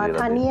දීලා තියෙනවා.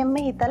 තනියෙන්ම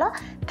හිතලා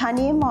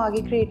තනියෙන්ම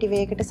ඔයගේ ක්‍රියේටිව්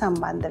එකකට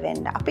සම්බන්ධ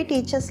වෙන්න. අපි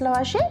ටීචර්ස්ලා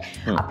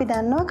වශයෙන් අපි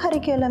දන්නවා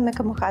කරිකියුලම්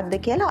එක මොකක්ද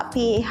කියලා.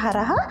 අපි ඒ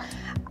හරහා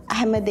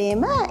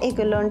හැමදේම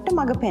ඒගොල්ලොන්ට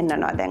මඟ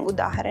පෙන්නනවා. දැන්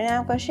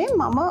උදාහරණයක් වශයෙන්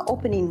මම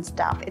ඕපනින්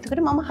ස්ටාෆ්.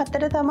 එතකොට මම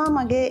 4 තමයි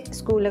මගේ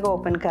ස්කූල් එක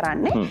ඕපන්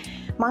කරන්නේ.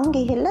 මං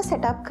ගිහිල්ලා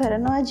සෙටප්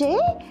කරනවා ජේ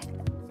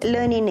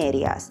ලර්නින්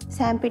ඒරියාස්.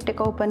 සෑම්පිට්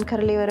එක ඕපන්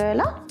කරලා ඉවර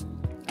වෙලා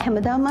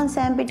හැමදාම මං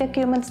සෑම්පිට්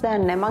එක්විප්මන්ට්ස්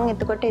දාන්නේ. මං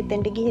එතකොට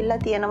එතෙන්ට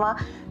ගිහිල්ලා තියනවා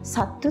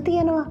සත්තු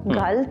තියෙනවා,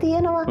 ගල්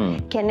තියෙනවා.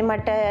 කියන්නේ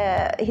මට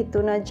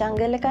හිතුණා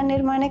ජංගල් එකක්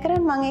නිර්මාණය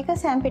කරන්න මම ඒක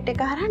සෑම්පිට්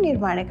එක හරහා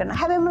නිර්මාණය කරනවා.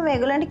 හැබැයි මම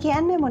ඒගොල්ලන්ට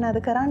කියන්නේ මොනවද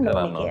කරන්න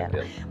ඕනේ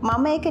කියලා.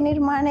 මම ඒක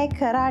නිර්මාණය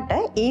කරාට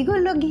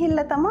ඒගොල්ලෝ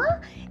ගිහිල්ලා තමයි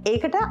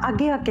ඒකට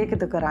අගයක්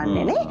එකතු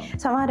කරන්නේ නේ.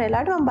 සමහර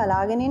වෙලාවට මම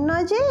බලාගෙන ඉන්නවා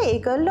ජේ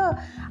ඒගොල්ලෝ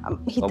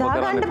හිතා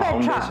ගන්න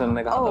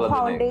බෑ.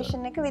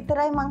 ෆවුන්ඩේෂන් එක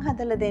විතරයි මං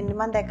හදලා දෙන්නේ.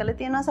 මම දැකලා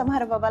තියෙනවා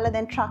සමහර බබාලා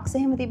දැන් ට්‍රක්ස්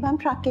එහෙම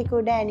තිබ්බම ට්‍රක් එක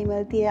උඩ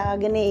ඇනිමල්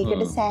තියාගෙන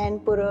ඒකට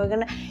සෑන්ඩ්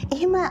පුරවගෙන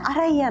එහෙම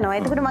අරයි යනවා.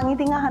 එතකොට මං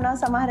ඉතින් අහනවා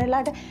සමහර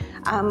වෙලාවට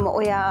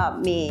ඔයා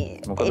මේ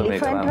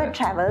එලිෆන්ට්ව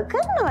ට්‍රැවල්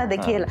කරනවද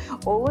කියලා.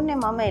 ඕනේ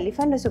මම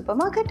එලිෆන්ට් සුපර්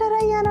මාකට්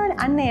අරයි යනවානේ.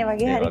 අන්න ඒ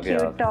වගේ හරි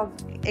කියුට් ටොක්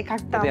එකක්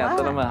තමයි.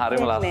 ඉතින් අතනම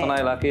හරිම ලස්සනයි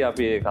ලකි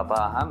අපි මේ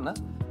කතා අහන්න.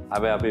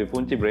 හැබැයි අපි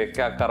පුංචි බ්‍රේක්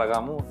එකක්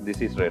අරගමු.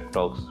 This is Red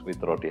Talks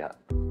with Rotiha.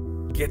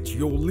 Get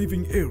your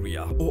living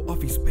area or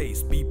office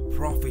space be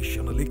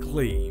professionally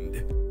cleaned.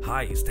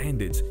 High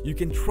standards you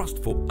can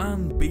trust for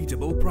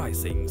unbeatable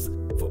pricings.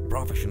 For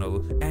professional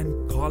and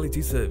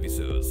quality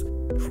services.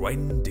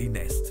 Trendy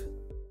Nest.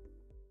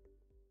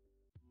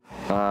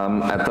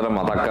 ඇත්තට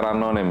මතක්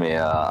කරන්න ඕනේ මේ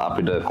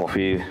අපිට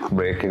coffee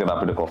break එකට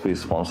අපිට coffee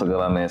sponsor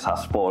කරන්නේ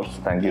සස්පෝර්ට්ස්.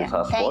 thank you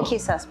සස්පෝර්ට්ස්. thank you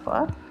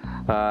සස්පෝර්ට්.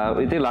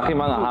 ඉතින් ලකි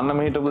මම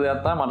අහන්නම හිටපු දෙයක්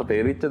තමයි මට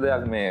තේරිච්ච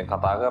දෙයක් මේ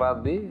කතා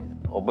කරද්දී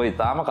ඔබ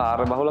ඊටාම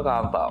කාර්යබහුල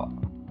කාන්තාවක්.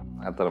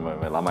 ඇත්තටම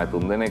මේ ළමයි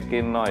 3 දෙනෙක්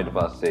ඉන්නවා. ඊට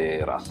පස්සේ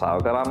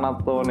රස්සාව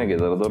කරන්නත් ඕනේ,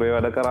 ගෙදර දොරේ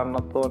වැඩ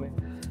කරන්නත් ඕනේ.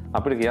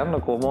 අපිට කියන්න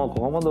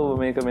කොහොමද ඔබ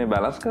මේක මේ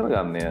බැලන්ස්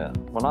කරගන්නේ?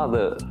 මොනවාද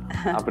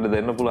අපිට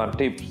දෙන්න පුළුවන්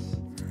ටිප්ස්?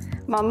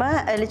 මම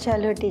early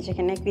childhood teacher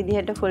කෙනෙක්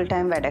විදිහට full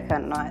time වැඩ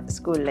කරනවා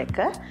ස්කූල් එක.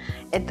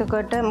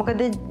 එතකොට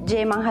මොකද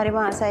මම හරිම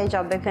ආසයි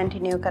job එක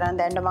continue කරන්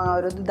දැන් මම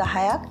අවුරුදු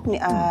 10ක්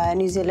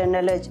New Zealand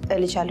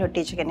early childhood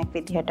teacher කෙනෙක්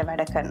විදිහට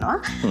වැඩ කරනවා.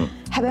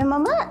 හැබැයි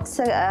මම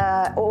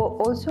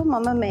also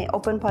මම මේ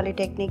Open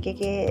Polytechnic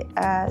එකේ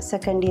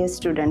second year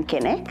student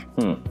කෙනෙක්.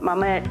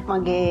 මම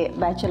මගේ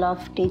Bachelor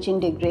of Teaching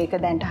degree එක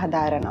දැන්ට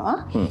හදාරනවා.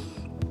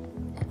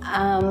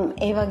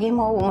 ඒ වගේම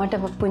මට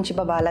පුංචි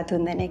බබාලා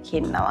 3 දෙනෙක්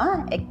ඉන්නවා.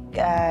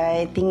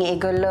 ඉතින්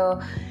ඒගොල්ලෝ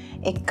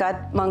එක්කත්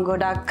මම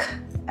ගොඩක්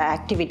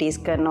activities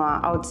කරනවා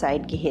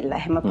outside ගිහිල්ලා.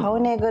 එහෙම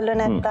පවුන ඒගොල්ලෝ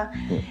නැත්තම්.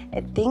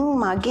 ඉතින්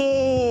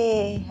මගේ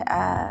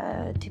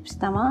tips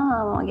තමයි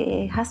මගේ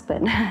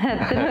husband.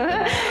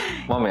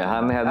 මම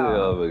යහන්නේ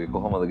හැදුවේ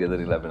කොහොමද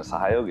ගෙදරින් ලැබෙන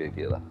සහයෝගය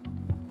කියලා.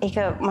 ඒක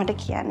මට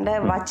කියන්න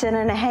වචන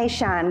නැහැ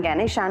ඉෂාන් ගැන.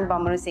 ඉෂාන්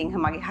බමුණුසිංහ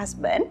මගේ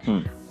husband.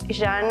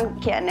 ඉෂාන්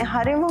කියන්නේ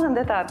හරිම හොඳ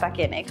තාත්තා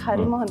කෙනෙක්.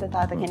 හරිම හොඳ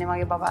තාත්තා කෙනෙක්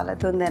මගේ බබාලා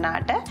 3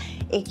 දෙනාට.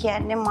 ඒ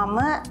කියන්නේ මම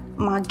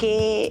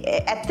මගේ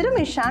ඇත්තටම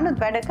ඉෂානුත්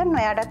වැඩ කරන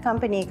එයාටත්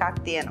කම්පැනි එකක්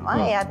තියෙනවා.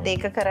 එයාත්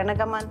ඒක කරන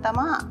ගමන්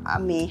තමයි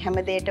මේ හැම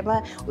දෙයකටම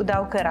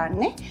උදව්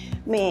කරන්නේ.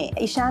 මේ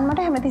ඉෂාන් මට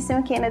හැමතිස්සෙම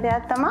කියන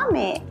දෙයක් තමයි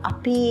මේ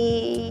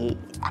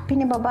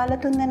අපිනේ බබාලා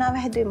 3 දෙනාව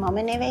හැදුවේ මම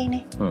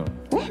නෙවෙයිනේ.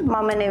 නේ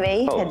මම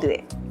නෙවෙයි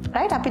හැදුවේ.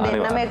 රයිට් අපි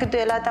දෙන්නම එකතු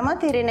වෙලා තමයි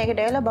තිරණයකට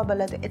වෙලා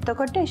බබලද.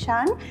 එතකොට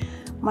ඉෂාන්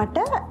මට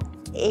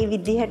ඒ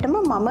විදිහටම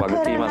මම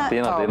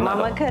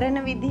කරන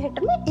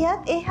විදිහටම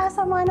එයාත් ඒහා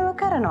සමානව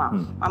කරනවා.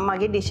 මම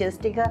මගේ ඩිෂස්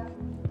ටික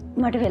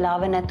මට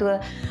වෙලාව නැතුව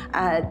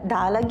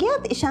දාලා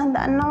ගියත් ඉෂාන්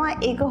දන්නවා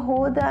ඒක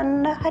හොදන්න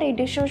හරි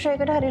ඩිෂ් වොෂර්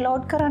එකට හරි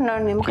ලෝඩ් කරන්න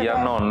ඕනේ. මොකද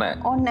කියන්න ඕනේ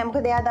නැහැ.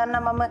 මොකද එයා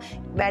දන්නා මම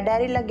වැඩ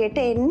ඇරිලා ගෙට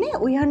එන්නේ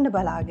උයන්න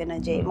බලාගෙන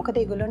ජේ. මොකද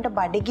ඒගොල්ලොන්ට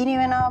බඩගිනි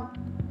වෙනවා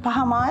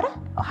 5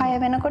 6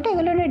 වෙනකොට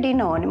ඒගොල්ලොන්ට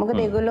ඩිනර් ඕනේ. මොකද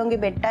ඒගොල්ලොන්ගේ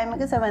බෙඩ් ටයිම්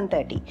එක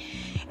 7:30.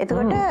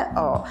 එතකොට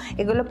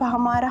ඒගොල්ලෝ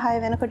 5 6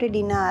 වෙනකොට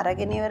ඩිනර්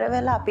අරගෙන ඉවර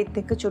වෙලා අපිත්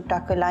එක්ක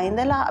චුට්ටක් වෙලා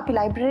ඉඳලා අපි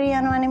ලයිබ්‍රරි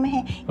යනවානේ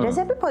මෙහෙ. ඊට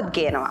පස්සේ අපි පොත්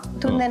ගේනවා.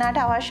 3 දෙනාට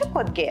අවශ්‍ය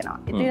පොත් ගේනවා.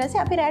 ඊට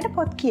පස්සේ අපි රැට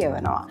පොත්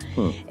කියවනවා.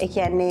 ඒ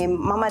කියන්නේ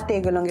මමත්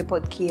ඒගොල්ලොන්ගේ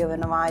පොත්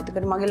කියවනවා.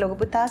 එතකොට මගේ ලොකු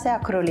පුතාසේ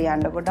අකුරු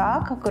ලියන්න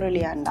ගොඩාක් අකුරු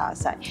ලියන්න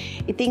ආසයි.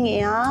 ඉතින්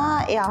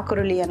එයා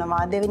අකුරු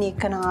ලියනවා. දෙවෙනි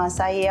එකන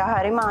ආසයි. එයා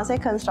හරිම ආසයි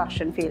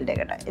කන්ස්ට්‍රක්ෂන් ෆීල්ඩ්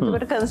එකට.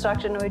 එතකොට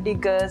කන්ස්ට්‍රක්ෂන් ඔය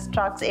ඩිගර්ස්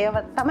ට්‍රක්ස් ඒව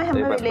තමයි හැම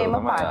වෙලේම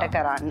පාට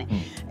කරන්නේ.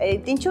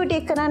 ඉතින් චූටි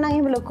එක්කන නම්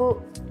එහෙම ලොකු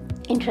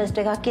ඉන්ට්‍රස්ට්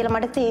එකක් කියලා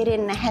මට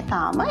තේරෙන්නේ නැහැ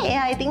තාම.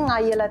 එයා ඉතින්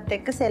අයියලත්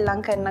එක්ක සෙල්ලම්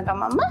කරන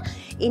ගමන්ම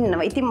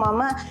ඉන්නවා. ඉතින්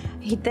මම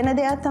හිතන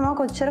දෙයක් තමයි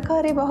කොච්චර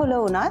කාර්ය බහුල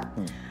වුණත්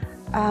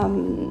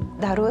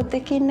දරුවොත්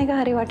එක්ක ඉන්න එක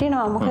හරි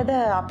වටිනවා. මොකද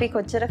අපි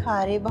කොච්චර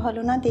කාර්ය බහුල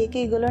වුණත් ඒක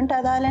ඒගොල්ලන්ට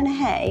අදාළ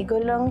නැහැ.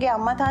 ඒගොල්ලොන්ගේ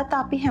අම්මා තාත්තා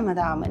අපි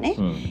හැමදාමනේ.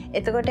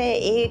 එතකොට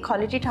ඒ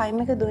ක්වොලිටි ටයිම්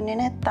එක දුන්නේ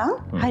නැත්තම්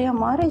හරි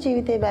අමාරුයි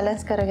ජීවිතේ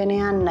බැලන්ස් කරගෙන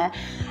යන්න.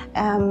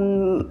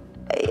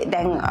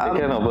 දැන්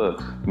ඔබ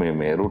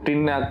මේ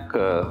රුටින් එකක්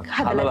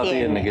හදලා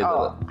තියෙන්නේ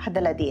ගෙදර.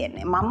 හදලා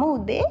තියෙන්නේ. මම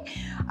උදේ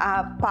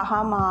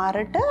 5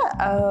 මාරට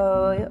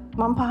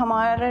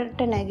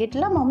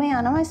නැගිටලා මම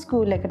යනවා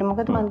ස්කූල් එකට.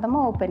 මොකද මම තමයි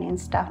ඕපනින්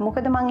ස්ටාෆ්.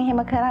 මොකද මම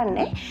එහෙම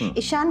කරන්නේ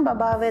ඉෂාන්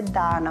බබාව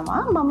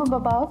දානවා. මම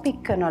බබාව පික්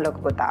කරනවා ලොකු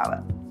පුතාව.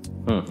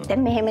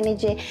 දැන්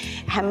මෙහෙමනේ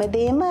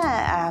හැමදේම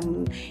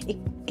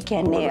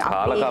කියන්නේ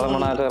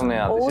කාලකලමනාකරණය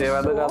අතිශය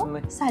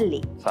වැදගත්නේ.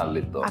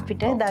 සල්ලිත්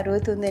අපිට දරුවෝ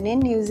 3 දෙනෙක්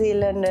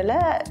නිව්සීලන්ඩ් වල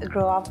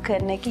grow up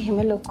කරන එක හිම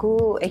ලොකු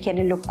ඒ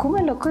කියන්නේ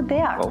ලොකු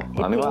දෙයක්.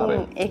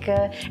 අනිවාර්යයෙන්. ඒක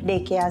ඩේ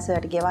කෙයාස්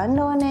වලට ගෙවන්න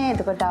ඕනේ.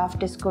 එතකොට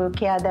ආෆ්ටර් ස්කූල්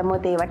කෙයා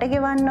දැම්මොත් ඒවට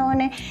ගෙවන්න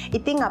ඕනේ.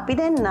 ඉතින් අපි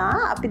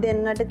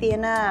දෙන්නට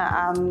තියෙන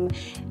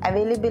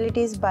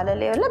availabilities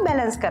බලලෙවල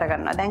balance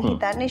කරගන්නවා. දැන්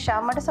හිතන්නේ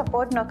ශාමට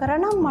support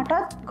නොකරනම්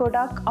මටත්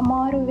ගොඩක්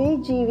අමාරු වෙයි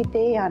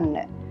ජීවිතේ යන්න.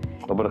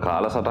 ඔබට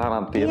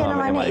කාලසටහනක් තියෙනවා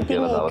මෙහෙමයි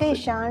කියලා දවසේ. ඒක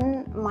ඉෂාන්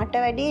මට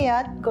වැඩි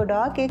එයාත්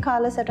ගොඩාක් ඒ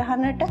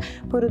කාලසටහනට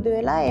පුරුදු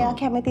වෙලා එයා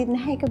කැමති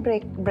නැහැ ඒක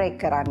බ්‍රේක්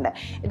කරන්න.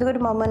 එතකොට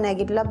මම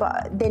නැගිටලා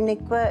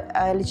දෙන්නෙක්ව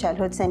early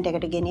childhood center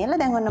එකට ගෙනියලා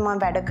දැන් ඔන්න මම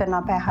වැඩ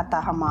කරනවා පැය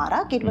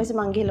 7:00මාරක්. ඊට පස්සේ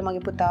මං ගිහලා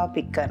මගේ පුතාව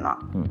පික් කරනවා.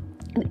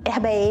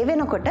 හැබැයි ඒ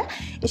වෙනකොට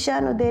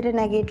ඉෂාන් උදේට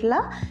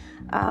නැගිටලා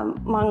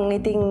මං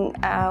ඉතින්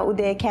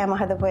උදේ කෑම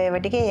හදපු ඒවා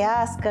ටික එයා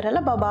අස්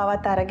කරලා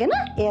බබාවත් අරගෙන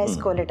එයා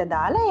ඉස්කෝලේට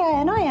දාලා එයා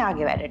යනවා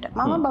එයාගේ වැඩට.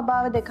 මම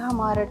බබාව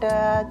 2:00මාරට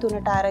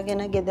 3ට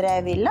අරගෙන ගෙදර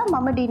ඇවිල්ලා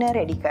මම ඩිනර්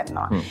රෙඩි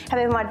කරනවා.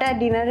 හැබැයි මට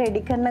ඩිනර්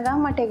රෙඩි කරන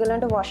ගමන් මට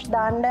ඒගොල්ලන්ට වොෂ්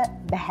දාන්න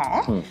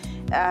බෑ.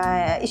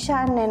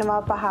 ඉෂාන් එනවා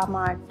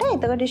 5:00මාට.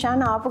 එතකොට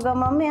ඉෂාන් ආපු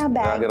ගමන් එයා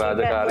බෑග්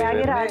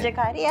එයාගේ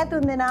රාජකාරී එයා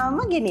 3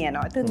 දෙනාම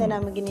ගෙනියනවා. 3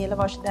 දෙනාම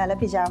ගෙනියලා වොෂ්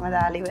දාලා පිජාමා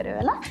දාලා ඉවර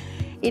වෙලා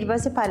ඊට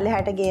පස්සේ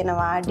පල්ලෙහාට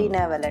ගේනවා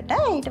ඩිනර් වලට.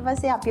 ඊට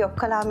පස්සේ අපි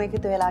ඔක්කොලාම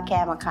එකතු වෙලා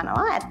කෑම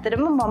කනවා.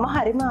 ඇත්තටම මම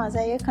හරිම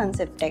ආසයි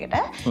කන්සෙප්ට් එකට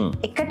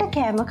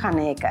කෑම කන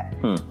එක.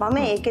 මම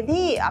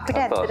ඒකෙදී අපිට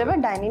ඇත්තටම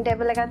ඩයිනින්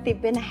ටේබල් එකක්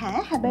තිබ්බේ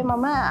නැහැ. හැබැයි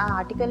මම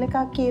ආටිකල් එකක්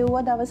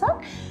කියුවා දවසක්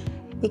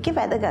ඒකේ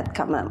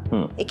වැදගත්කම.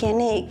 ඒ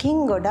කියන්නේ ඒකින්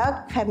ගොඩක්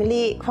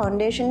ෆැමිලි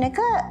ෆවුන්ඩේෂන් එක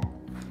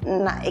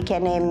ඒ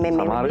කියන්නේ මේ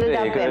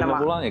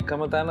පුළුවන්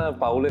එකම තැන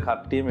පවුලේ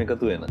කට්ටියම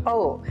එකතු වෙන.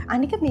 ඔව්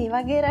අනික මේ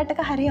වගේ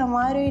රටක හරි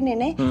අමාරුයිනේ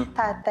නේ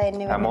තාත්තා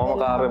එන්නේ හැමෝම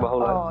කාර්ය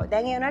බහුලයි. ඔව්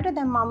දැන් ඒ වුණාට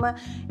දැන් මම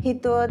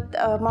හිතුවොත්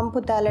මම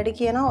පුතාලට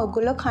කියනවා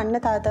ඔයගොල්ලෝ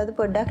කන්න තාත්තාද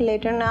පොඩ්ඩක්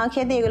ලේටර් නා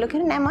කියද ඒගොල්ලෝ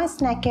කියන නෑ මම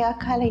ස්නැක්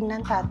එකක් කාලා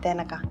ඉන්නම් තාත්තා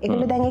එනකම්.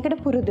 ඒගොල්ලෝ දැන්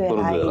ඒකට පුරුදු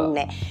වෙලා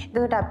ඉන්නේ.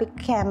 ඒකට අපි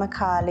කෑම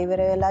කාලා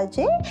ඉවර වෙලා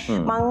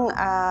මං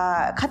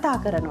කතා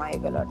කරනවා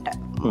ඒගොල්ලොන්ට.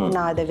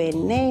 මොනවාද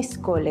වෙන්නේ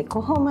ඉස්කෝලේ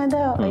කොහොමද?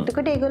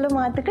 එතකොට ඒගොල්ලෝ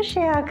මාත් එක්ක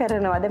ෂෙයා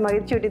කරනවා. දැන්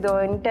මගේ චුටි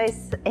දෝන්ට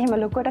එහෙම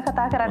ලොකුවට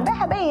කතා කරන්න බෑ.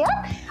 හැබැයි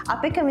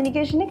අපේ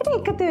කමියුනිකේෂන් එකට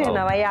එකතු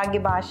වෙනවා.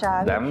 යාගේ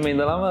භාෂාව. දැන්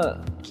ඉඳලම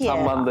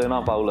සම්බන්ධ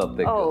වෙනවා පවුලත්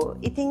එක්ක. ඔව්.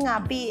 ඉතින්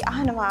අපි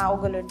අහනවා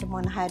ඕගොල්ලන්ට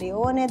මොන හරි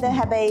ඕනේද?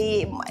 හැබැයි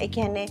ඒ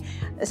කියන්නේ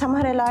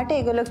සමහර වෙලාවට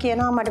ඒගොල්ලෝ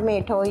කියනවා මට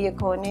මේ ටෝයි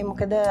එක ඕනේ.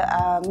 මොකද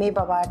මේ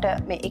බබාට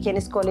මේ ඒ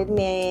කියන්නේ ඉස්කෝලේත්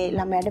මේ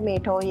ළමයාට මේ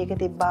ටෝයි එක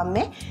තිබ්බාම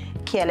මේ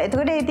කියලා.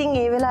 එතකොට ඉතින්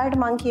ඒ වෙලාවට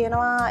මං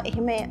කියනවා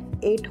එහෙම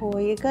ඒ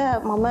ටෝයි එක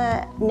මම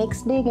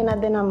next day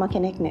ගෙනත් දෙන අම්මා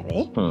කෙනෙක්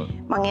නෙවෙයි.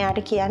 මං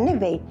එයාට කියන්නේ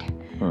wait.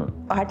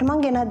 ඔයාට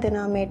මං ගෙනත්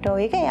දෙනවා මේ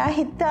ටෝයි එක. එයා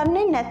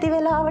හිතන්නේ නැති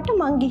වෙලාවට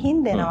මං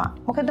ගිහින් දෙනවා.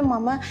 මොකද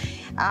මම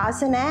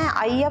ආස නෑ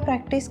අයියා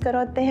ප්‍රැක්ටිස්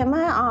කරොත් එහෙම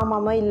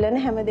මම ඉල්ලන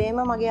හැමදේම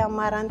මගේ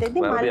අම්මා අරන්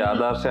දෙද්දි මම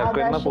ආදර්ශයක්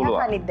වෙන්න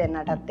පුළුවන්. අනිත්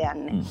දෙන්නටත්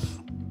යන්නේ.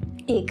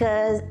 ඒක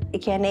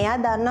කියන්නේ එයා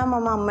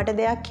දන්නවා මම අම්මට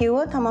දෙයක්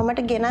කිව්වොත්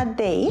අම්මට ගෙනත්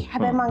දෙයි.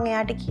 හැබැයි මං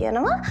එයාට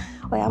කියනවා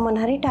ඔයා මොන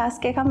හරි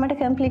ටාස්ක් එකක් මට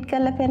කම්ප්ලීට්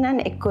කරලා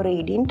පෙන්නන්න. එක්ක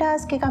රීඩින්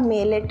ටාස්ක් එකක්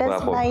මේ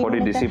ලෙටර්ස් ලයින්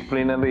පොඩි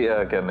ඩිසිප්ලිනරි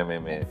කියන්නේ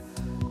මේ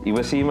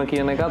ඉවසීම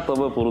කියන එකත්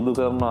ඔබ පුරුදු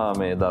කරනවා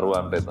මේ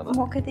දරුවන්ට එතන.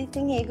 මොකද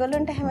ඉතින්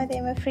ඒගොල්ලන්ට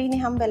හැමදේම ෆ්‍රීනේ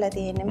හම්බෙලා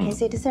තියෙන්නේ. මේ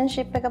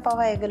සිටිසන්ෂිප් එක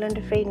පවා ඒගොල්ලන්ට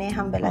ෆ්‍රීනේ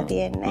හම්බෙලා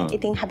තියෙන්නේ.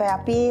 ඉතින් හැබැයි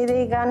අපි ඒ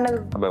දේ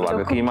ගන්න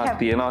හැබැයි වගකීමක්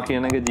තියනවා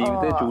කියන එක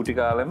ජීවිතේ චූටි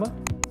කාලෙම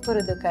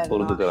පුරුදු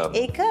කරනවා.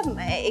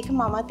 ඒක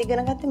මමත්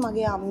ඉගෙන ගත්තේ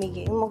මගේ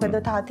අම්මිගෙන්.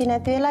 මොකද තාත්ති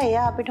නැති වෙලා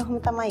එයා අපිට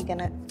ඔහොම තමයි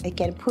ඉගෙන ඒ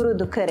කියන්නේ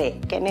පුරුදු කරේ.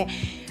 කියන්නේ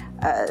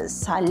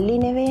සල්ලි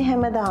නෙවෙයි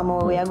හැමදාම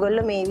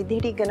ඔයගොල්ලෝ මේ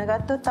විදිහට ඉගෙන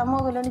ගත්තොත් තමයි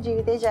ඔයගොල්ලෝගේ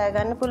ජීවිතේ ජය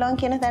ගන්න පුළුවන්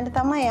කියන තැනට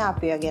තමයි එයා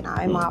අපිව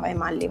ගෙනාවේ මාවයි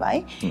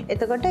මල්ලිවයි.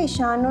 එතකොට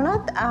ඉෂාන්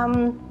උනත්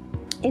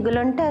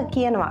ඒගොල්ලන්ට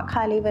කියනවා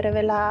කාලේ ඉවර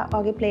වෙලා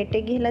වගේ ප්ලේට්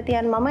එක ගිහිල්ලා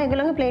තියන්න. මම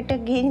ඒගොල්ලන්ගේ ප්ලේට්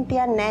එක ගිහින්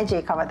තියන්නේ නැහැ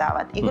ජේ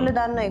කවදාවත්. ඒගොල්ලෝ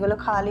දන්නවා ඒගොල්ලෝ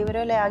කාලේ ඉවර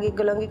වෙලා යාගේ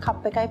ඒගොල්ලන්ගේ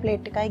කප් එකයි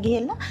ප්ලේට් එකයි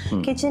ගිහිල්ලා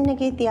කිචන්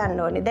එකේ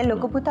තියන්න ඕනේ. දැන්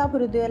ලොකු පුතා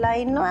පුරුදු වෙලා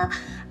ඉන්නවා.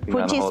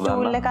 පුංචි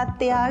ස්ටූල් එකක්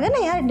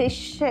තියාගෙන එයා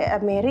ඩිෂ්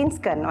මේ රින්ස්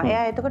කරනවා.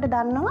 එයා එතකොට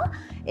දන්නවා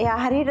එයා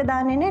හරියට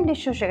දාන්නේ නැහැ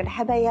ඩිෂ් වොෂ් එකට.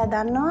 හැබැයි එයා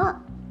දන්නවා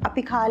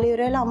අපි කාලේ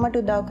ඉවර වෙලා අම්මට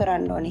උදව්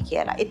කරන්න ඕනේ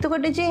කියලා.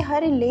 එතකොට ජේ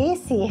හරි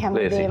ලේසි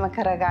හැමදේම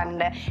කරගන්න.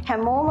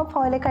 හැමෝම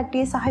පොලේ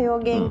කට්ටිය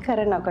සහයෝගයෙන්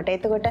කරනකොට.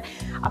 එතකොට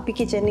අපි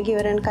කිචන් එකේ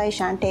ඉවරන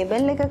කයිෂාන්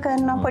ටේබල් එක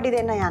කරනවා. පොඩි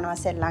දෙන්න යනවා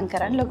සෙල්ලම්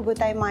කරන්න. ලොකු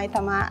පුතයි මයි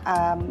තමයි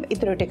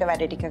ඉතුරු ටික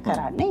වැඩ ටික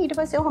කරන්නේ. ඊට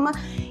පස්සේ ඔහම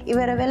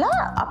ඉවර වෙලා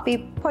අපි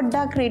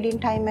පොඩ්ඩක්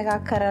රීඩින් ටයිම්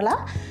එකක් කරලා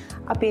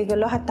අපි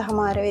ඒගොල්ලෝ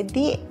 7:00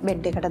 වෙද්දී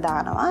බෙඩ් එකට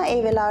දානවා. ඒ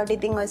වෙලාවට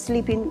ඉතින් ඔය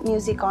ස්ලීපින්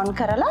මියුසික් ඔන්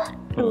කරලා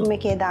රූම්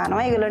එකේ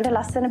දානවා. ඒගොල්ලන්ට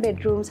ලස්සන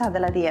බෙඩ්රූම්ස්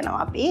හදලා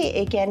තියෙනවා අපි.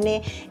 ඒ කියන්නේ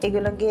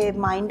ඒගොල්ලෝගේ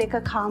මයින්ඩ් එක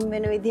කාම්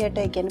වෙන විදිහට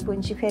ඒ කියන්නේ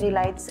පුංචි ෆෙරි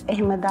ලයිට්ස්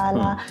එහෙම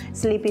දාලා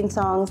ස්ලීපින්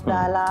සොන්ග්ස්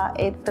දාලා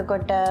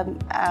එතකොට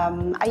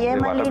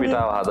අයමල්ලි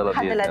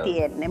හදලා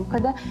තියෙන්නේ.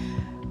 මොකද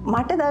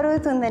මට දරුවෝ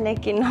 3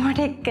 දෙනෙක් ඉන්නවා.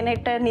 මට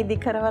එක්කෙනෙක්ට නිදි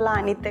කරවලා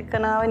අනිත්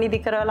එක්කනාව නිදි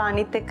කරවලා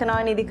අනිත්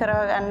එක්කනාව නිදි කරව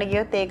ගන්න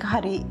ගියොත් ඒක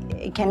හරි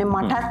ඒ කියන්නේ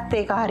මටත්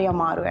ඒක හරි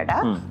අමාරු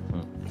වැඩක්.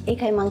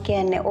 ඒකයි මම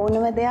කියන්නේ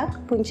ඕනම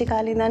දෙයක් පුංචි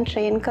කාලේ ඉඳන්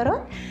ට්‍රේන්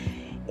කරොත්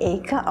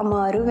ඒක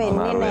අමාරු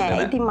වෙන්නේ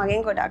නැහැ. ඉතින්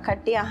මගෙන් ගොඩක්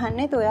කට්ටිය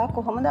අහන්නේ ඔයා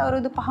කොහොමද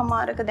අවුරුදු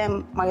 5මාරක දැන්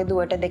මගේ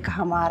දුවට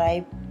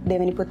 2මාරයි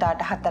දෙවෙනි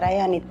පුතාට 4යි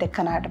අනිත්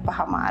එක්කනට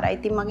 5මාරයි.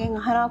 ඉතින් මගෙන්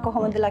අහනවා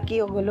කොහොමද ලකී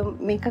ඔයගොල්ලෝ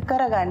මේක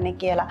කරගන්නේ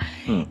කියලා.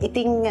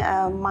 ඉතින්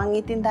මං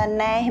ඉතින් දන්නේ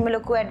නැහැ එහෙම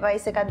ලොකු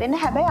ඇඩ්වයිස් එකක් දෙන්න.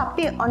 හැබැයි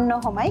අපි ඔන්න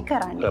ඔහොමයි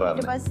කරන්නේ.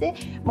 ඊට පස්සේ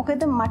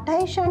මොකද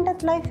මටයි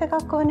ෂන්ටත් ලයිෆ්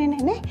එකක් ඕනේ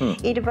නේ.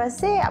 ඊට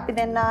පස්සේ අපි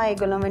දෙන්න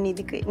ඒගොල්ලොම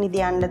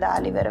නිදි යන්න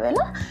දාලා ඉවර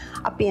වෙලා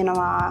අපි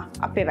එනවා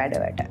අපේ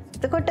වැඩවලට.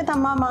 එතකොට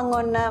තමයි මං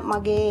ඔන්න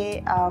මගේ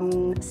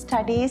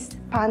ස්ටඩීස්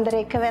පාන්දර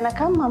 1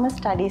 වෙනකම් මම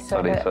ස්ටඩීස්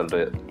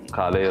වලට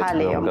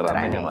කාලය යොමු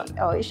කරන්නේ.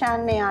 ඔව්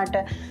ඉෂාන් යාට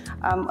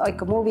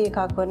එක මූවී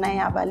එකක් වුණා.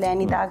 එයා බලලා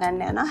නිදා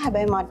ගන්න යනවා.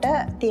 හැබැයි මට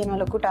තියෙන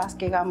ලොකු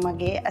ටාස්ක් එකක්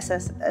මගේ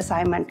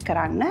අසයින්මන්ට්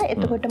කරන්න.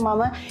 එතකොට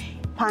මම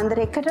පාන්දර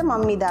 1ට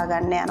මම නිදා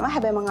ගන්න යනවා.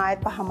 හැබැයි මම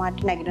ආයෙත්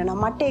 5මාට නැගිටිනවා.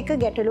 මට ඒක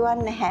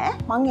ගැටලුවක් නැහැ.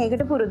 මම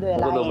ඒකට පුරුදු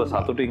වෙලා ඉන්නවා. ඔබ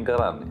සතුටින්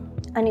කරන්නේ.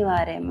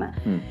 අනිවාර්යයෙන්ම.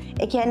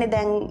 ඒ කියන්නේ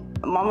දැන්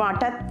මම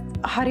අටත්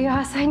හරි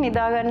ආසයි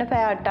නිදා ගන්න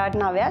පැය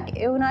 8-9ක්.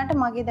 ඒ වුණාට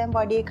මගේ දැන්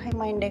බොඩි එකයි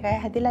මයින්ඩ් එකයි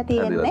හැදිලා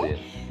තියෙන්නේ.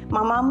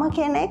 මම අම්මා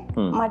කෙනෙක්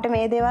මට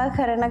මේ දේවල්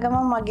කරන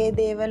ගමන් මගේ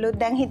දේවලුත්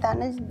දැන්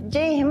හිතන්න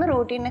ජේ එහෙම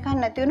රූටින් එකක්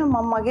නැති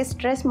වුණා මම මගේ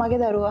ස්ට්‍රෙස් මගේ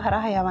දරුවා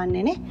හරහා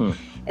යවන්නේ නේ.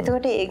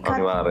 එතකොට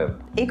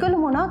ඒකල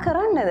මොනවා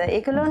කරන්නද?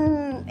 ඒකලොන්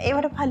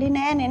ඒවට පලි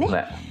නෑනේ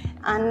නේ.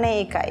 අන්න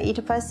ඒකයි.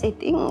 ඊට පස්සේ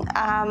ඉතින්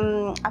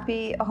අපි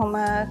ඔහොම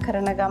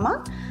කරන ගමන්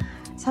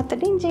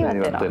සතුටින් ජීවත්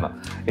වෙනවා.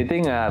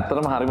 ඉතින්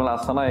ඇත්තටම හරිම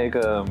ලස්සනයි ඒක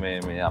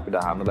මේ අපිට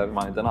අහන්න දැන්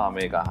මම හිතනවා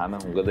මේක අහන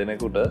හුඟ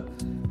දෙනෙකුට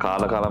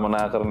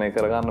කාලකලමනාකරණය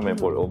කරගන්න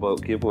මේ ඔබ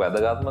කියපු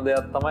වැදගත්ම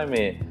දෙයක් තමයි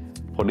මේ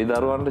පොඩි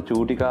දරුවන්ට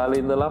චූටි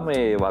කාලේ ඉඳලා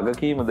මේ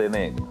වගකීම දෙන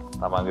එක.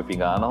 තමන්ගේ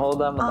පිඟාන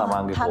හොදන්න,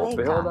 තමන්ගේ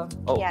කෝප්පේ හොදන්න.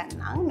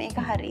 කියන්නම් මේක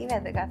හරිය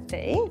වැදගත්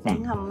වෙයි.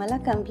 දැන්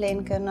අම්මලා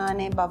කම්ප්ලේන්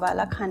කරනවානේ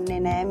බබාලා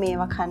කන්නේ නැහැ,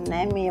 මේවා කන්නේ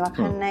නැහැ, මේවා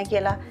කන්නේ නැහැ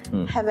කියලා.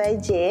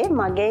 හැබැයි ජේ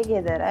මගේ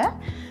ගෙදර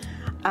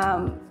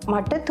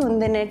මට 3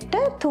 දෙනෙක්ට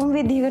 3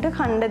 විදිහකට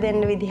කණ්ඩ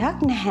දෙන්න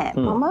විදිහක් නැහැ.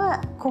 මම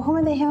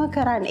කොහොමද එහෙම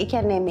කරන්නේ? ඒ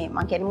කියන්නේ මේ මම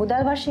කියන්නේ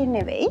මුදල් වශයෙන්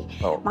නෙවෙයි.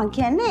 මම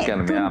කියන්නේ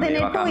 3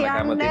 දෙනෙක්ට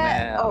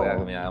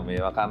යන්න මෙයා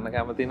මේවා කන්න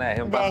කැමති නැහැ.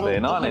 එහෙම ප්‍රශ්න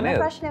වෙනවනේ නේද?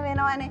 ප්‍රශ්න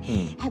වෙනවනේ.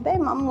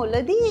 හැබැයි මම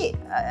මුලදී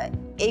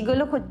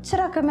ඒගොල්ලෝ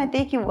කොච්චර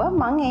අකමැති කිව්වා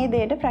මම ඒ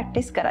දෙයට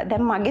ප්‍රැක්ටිස් කරා.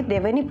 දැන් මගේ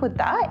දෙවෙනි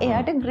පුතා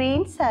එයාට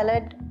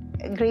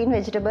green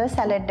vegetable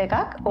salad එකක්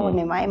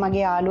ඕනෙමයි.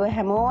 මගේ යාළුවෝ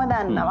හැමෝම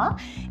දන්නවා.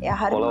 එයා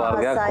හරිම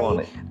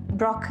ආසයි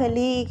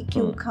broccoli,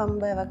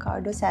 cucumber,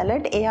 avocado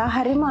salad එයා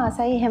හරිම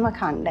ආසයි එහෙම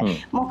කන්න.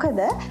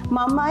 මොකද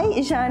මමයි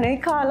ඉෂානුයි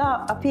කාලා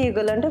අපි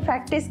ඒගොල්ලන්ට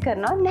ප්‍රැක්ටිස්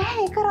කරනවා. නෑ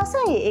ඒක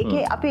රසයි.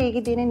 ඒකේ අපි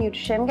ඒකේ තියෙන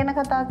නියුට්‍රිෂන් ගැන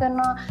කතා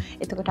කරනවා.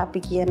 එතකොට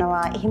අපි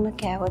කියනවා එහෙම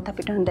කෑවොත්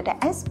අපිට හොඳට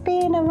ඇස්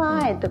පේනවා.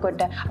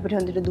 එතකොට අපිට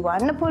හොඳට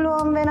දුවන්න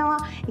පුළුවන් වෙනවා.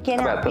 ඒ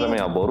කියන්නේ අපිට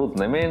මේ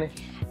බොරුත් නෙමෙයිනේ.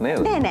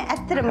 නෑ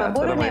ඇත්තටම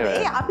බොරු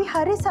නෙවෙයි. අපි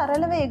හරි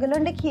සරලව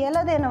ඒගොල්ලන්ට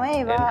කියලා දෙනවා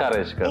ඒවා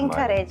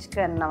එන්කරේජ්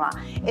කරනවා.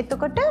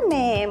 එතකොට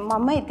මේ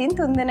මම ඉතින්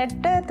 3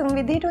 දෙනෙක්ට 3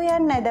 විදිහට යන්නේ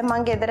නැහැ. දැන්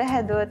මං ගෙදර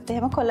හැදුවොත්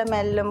එහෙම කොළ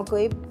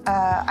මැල්ලමුකුයි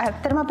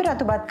ඇත්තටම අපි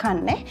රතුපත්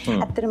කන්නේ.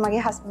 ඇත්තටම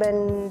මගේ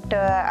හස්බන්ඩ්ට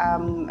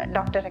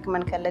ડોක්ටර්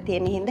රෙකමන්ඩ් කරලා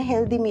තියෙන හින්දා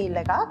හෙල්දි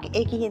මීල් එකක්.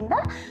 ඒකේ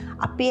හින්දා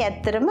අපි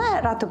ඇත්තටම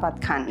රතුපත්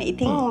කන්නේ.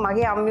 ඉතින්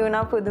මගේ අම්මි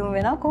වුණා පුදුම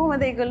වෙනවා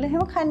කොහොමද ඒගොල්ලෝ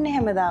එහෙම කන්නේ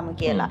හැමදාම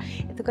කියලා.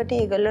 එතකොට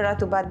ඒගොල්ලෝ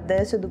රතුපත්ද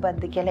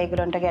සුදුපත්ද කියලා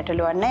ඒගොල්ලන්ට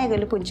ගැටලුවක් නැහැ.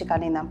 ඒගොල්ලෝ පුංචි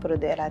කාලේ ඉඳන්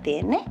පුරුදු වෙලා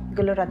තියෙන්නේ.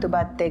 ඒගොල්ලෝ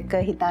රතුපත් එක්ක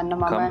හිතන්න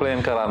මම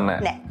කම්ප්ලේන් කරන්නේ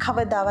නැහැ.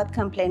 කවදාවත්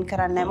කම්ප්ලේන්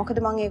කරන්නේ නැහැ. මොකද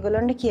මම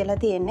ඒගොල්ලන්ට කියලා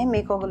තියෙන්නේ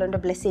මේක ඕගොල්ලන්ට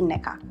බ්ලෙසින්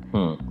එකක්.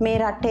 මේ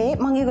රටේ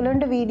මම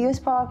ඒගොල්ලන්ට වීඩියෝස්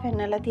පාව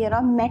පෙන්නලා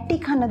තියෙනවා මැටි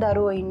කන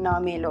දරුවෝ ඉන්නවා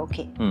මේ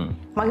ලෝකේ.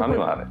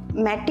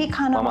 මැටි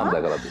කනවා.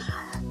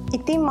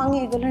 ඉතින් මම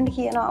ඒගොල්ලන්ට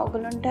කියනවා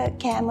ඕගොල්ලන්ට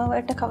කෑම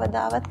වලට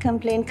කවදාවත්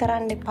කම්ප්ලේන්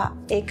කරන්න එපා.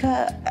 ඒක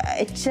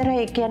එච්චර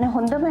ඒ කියන්නේ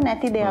හොඳම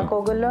නැති දෙයක්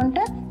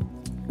ඕගොල්ලන්ට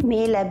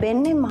මේ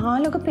ලැබෙන්නේ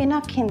මහලොක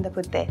පිනක් හින්ද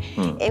පුතේ.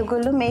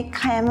 ඒගොල්ලෝ මේ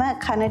කෑම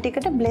කන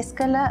ටිකට බ්ලෙස්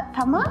කළා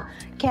තමයි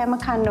කෑම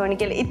කන්න ඕනේ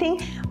කියලා. ඉතින්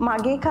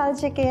මගේ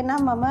කල්චර් එකේ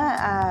නම් මම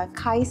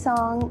කයි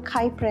සෝං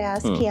කයි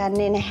ප්‍රයාස්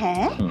කියන්නේ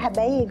නැහැ.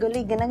 හැබැයි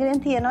ඒගොල්ලෝ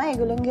ඉගෙනගෙන තියනවා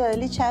ඒගොල්ලෝගේ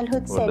early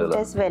childhood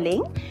centers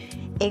වලින්.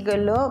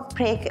 ඒගොල්ලෝ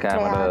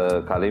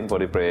කලින්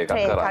පොඩි ප්‍රේ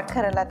එකක්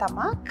කරලා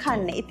තමා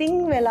කන්නේ. ඉතින්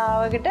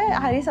වෙලාවකට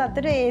හරි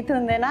සතුට ඒ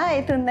 3 දෙනා ඒ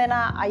 3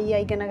 දෙනා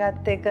අයියා ඉගෙන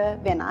ගත්ත එක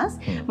වෙනස්.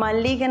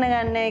 මල්ලි ඉගෙන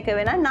ගන්න එක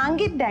වෙනස්.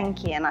 නංගිත් දැන්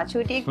කියනවා.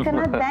 චූටි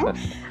එක්කනත් දැන්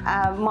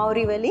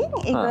මෞරි වලින්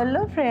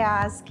ඒගොල්ලෝ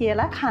ප්‍රයාස්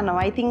කියලා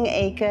කනවා. ඉතින්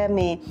ඒක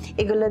මේ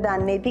ඒගොල්ලෝ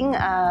දන්නේ ඉතින්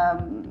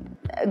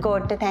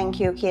ගෝඩ්ට thank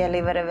you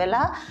කියලා ඉවර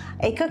වෙලා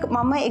ඒක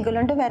මම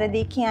ඒගොල්ලන්ට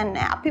වැරදි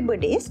කියන්නේ අපි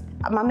බුද්දිස්ට්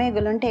මම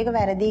ඒගොල්ලන්ට ඒක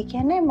වැරදි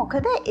කියන්නේ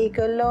මොකද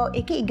ඒගොල්ලෝ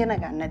ඒක ඉගෙන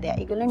ගන්න දෙයක්.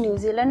 ඒගොල්ලෝ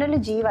නිව්සීලන්ත වල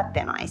ජීවත්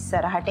වෙනවා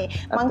ඉස්සරහට.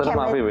 මම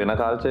කැමති අපි වෙන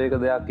කල්චර් එක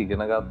දෙයක්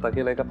ඉගෙන ගත්තා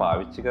කියලා ඒක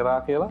පාවිච්චි කරා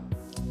කියලා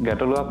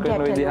ගැටලුවක්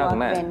වෙන්න විදිහක්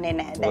නැහැ. වෙන්නේ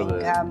නැහැ.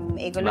 දැන්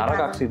ඒගොල්ලෝ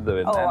නරකක් සිද්ධ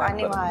වෙන්නේ නැහැ. ඔව්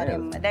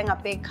අනිවාර්යෙන්ම. දැන්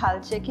අපේ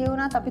කල්චර් එකේ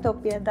වුණත් අපි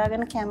තොප්පියක්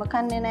දාගෙන කැම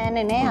කන්නේ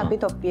නැහැනේ නේ. අපි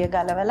තොප්පිය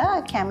ගලවලා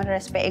කැම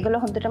රෙස්පෙක්ට්.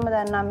 ඒගොල්ලෝ හොඳටම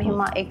දන්නවා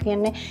මෙහෙම ඒ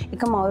කියන්නේ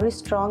ඒක මවුරු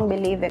ස්ට්‍රෝං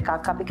බිලීව් එකක්.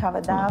 අපි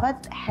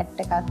කවදාවත් හැට්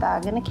එකක්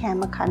දාගෙන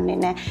කැම කන්නේ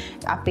නැහැ.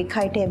 අපි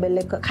කයි ටේබල්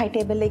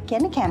එක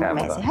කියන්නේ කැම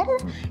මේසේ.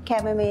 හරිද?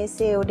 කැම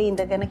මේසේ උඩ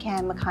ඉඳගෙන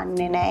කැම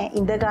කන්නේ නැහැ.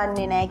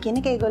 ඉඳගන්නේ නැහැ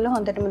කියන එක ඒගොල්ලෝ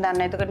හොඳටම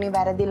දන්නවා. එතකොට නේ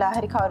වැරදිලා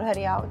හරි කවුරු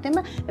හරි ආවොත්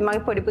එම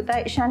මගේ පොඩි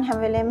පුතා ඉෂාන්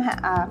හැම වෙලේම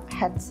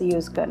hats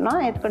use කරනවා.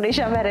 එතකොට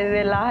ඉෂාන්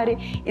වැරදිලා හරි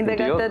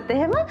ඉඳගත්තොත්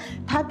එහෙම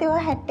තාත්තේ ඔය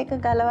හැට් එක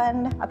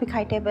ගලවන්න අපි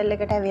කයි ටේබල්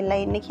එකට ඇවිල්ලා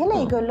ඉන්නේ කියලා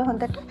ඒගොල්ලෝ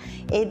හොඳට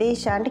ඒ දේ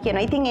ඉෂාන්ට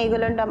කියනවා. ඉතින්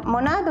ඒගොල්ලන්ට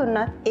මොනා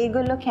දුන්නත්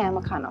ඒගොල්ලෝ කැම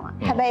කනවා.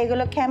 හැබැයි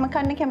ඒගොල්ලෝ කැම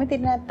කන්න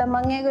කැමති නැත්තම්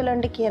මම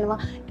ඒගොල්ලන්ට කියනවා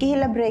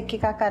ගිහිල්ලා බ්‍රේක්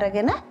එකක්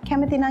අරගෙන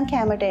කැමති නම්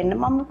කැමට එන්න.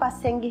 මම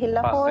පස්සෙන්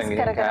ගිහිල්ලා පෝස්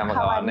කරගෙන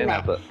කවන්නේ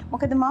නැහැ.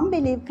 මොකද මම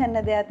බිලීව් කරන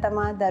දෙයක්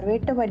තමයි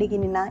දරුවෙක්ට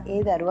බඩගිනිනා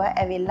ඒ දරුවා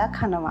ඇවිල්ලා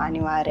කනවා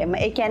අනිවාර්යයෙන්ම.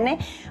 ඒ කියන්නේ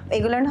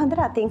ඒගොල්ලන්ට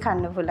හොඳට අතින්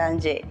කන්න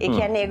පුළුවන් ජේ. ඒ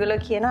කියන්නේ ඒගොල්ලෝ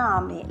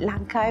කියනවා මේ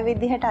ලංකාවේ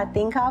විදිහට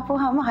අතින්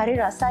කාපුවාම හරි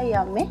රසයි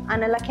අම්මේ.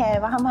 අනලා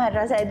කෑවහම හරි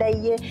රසයි. දැන්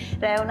ඊයේ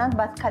රෑ වුණත්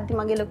බත් කද්දි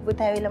මගේ ලොකු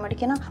පුතා ඇවිල්ලා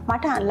මට කියනවා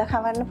මට අනලා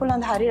කවන්න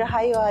පුළුවන් හරි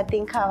රහයි ඔය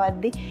අතින්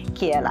කාවද්දි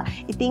කියලා.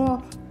 ඉතින්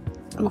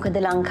මොකද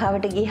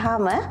ලංකාවට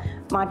ගියාම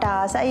මට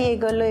ආසයි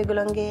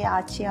ඒගොල්ලෝගේ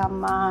ආච්චි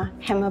අම්මා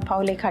හැම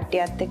පවුලේ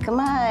කට්ටියත් එක්කම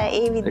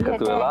ඒ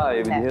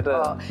විදිහට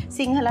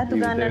සිංහලත්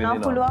උගන්වනවා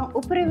පුළුවන්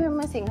උපරිමයෙන්ම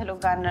සිංහල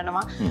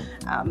උගන්වනවා.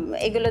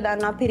 ඒගොල්ලෝ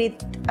දන්නවා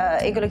පිරිත්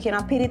ඒගොල්ලෝ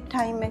කියනවා පිරිත්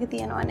ටයිම් එක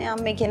තියෙනවානේ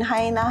අම්මේ කියන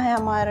 6:00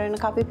 අමාර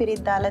වෙනක අපි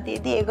පිරිත් දාලා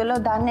තියෙදි ඒගොල්ලෝ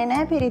දන්නේ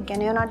නැහැ පිරිත්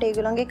ගැන. ඒ වුණාට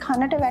ඒගොල්ලෝගේ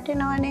කනට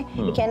වැටෙනවානේ.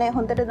 ඒ කියන්නේ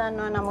හොඳට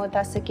දන්නවා නමෝ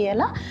තස්ස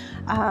කියලා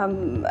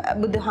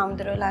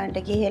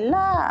බුදුහාමුදුරුවෝලාන්ට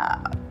ගිහිල්ලා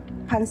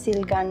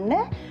පන්සිල් ගන්න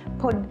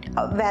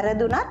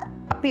වැරදුනත්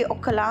අපි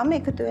ඔක්කොලාම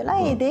එකතු වෙලා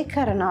ඒ දේ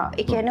කරනවා.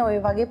 ඒ කියන්නේ ওই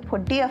වගේ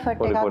පොඩි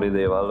එෆර්ට් එකක් පොඩි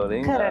දේවල්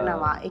වලින්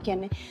කරනවා. ඒ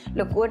කියන්නේ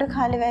ලොකුවට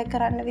කාලේ වැය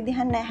කරන්න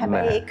විදිහක් නැහැ.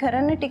 හැබැයි ඒ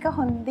කරන ටික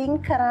හොඳින්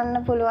කරන්න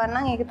පුළුවන්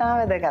නම් ඒක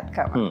තමයි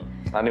වැදගත්කම.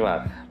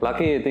 අනිවාර්යයෙන්.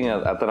 ලකි ඉතින්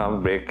අතරම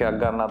බ්‍රේක් එකක්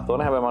ගන්නත්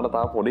ඕනේ. හැබැයි මට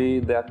තව පොඩි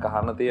දෙයක්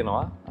අහන්න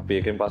තියෙනවා. අපි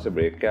එකෙන් පස්සේ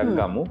බ්‍රේක් එකක්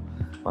ගමු.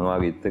 මම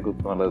වගේ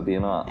ඉත්තෙකුත් මට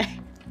තියෙනවා.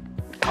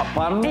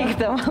 අපන්න ඒක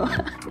තමයි.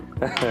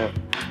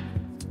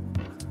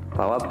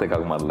 තවත් එකක්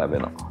මට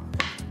ලැබෙනවා.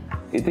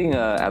 ඉතින්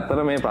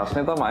ඇත්තට මේ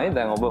ප්‍රශ්නේ තමයි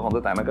දැන් ඔබ හොඳ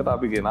තැනකට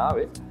අපි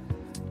ගෙනාවේ.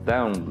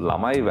 දැන්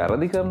ළමයි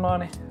වැරදි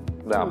කරනවානේ.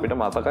 දැන් අපිට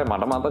මතකයි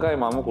මට මතකයි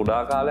මම කුඩා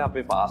කාලේ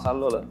අපේ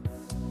පාසල් වල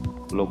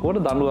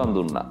ලොකුවට දඬුවම්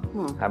දුන්නා.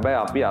 හැබැයි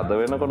අපි අද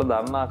වෙනකොට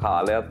දන්නා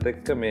කාලයත්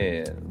එක්ක මේ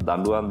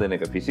දඬුවම් දෙන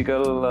එක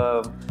ෆිසිකල්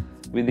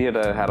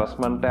විදිහට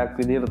හැරස්මන්ට් එකක්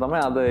විදිහට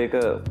තමයි අද ඒක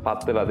පත්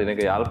වෙලා තියෙන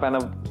එක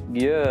යල්පැන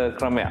ගිය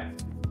ක්‍රමයක්.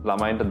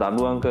 ළමයින්ට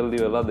දඬුවම්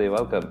කරලි වෙලා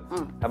දේවල්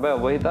කරනවා. හැබැයි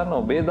ඔබ හිතන්න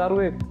ඔබේ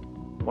දරුවෙක්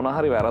මොන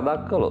හරි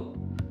වැරදක් කළොත්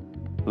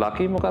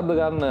ලකි මොකද්ද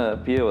ගන්න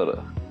පියවර?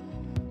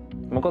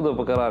 මොකද ඔබ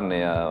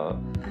කරන්නේ?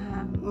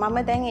 මම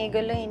දැන්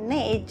ඒගොල්ලෝ ඉන්න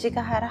ඒජ් එක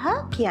හරහා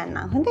කියන්නම්.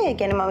 හොඳයි. ඒ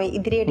කියන්නේ මම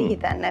ඉදිරියට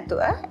හිතන්නේ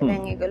නැතුව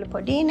දැන් ඒගොල්ලෝ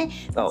පොඩිනේ.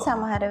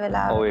 සමහර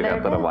වෙලාවට ඔය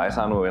ඇත්තට වයස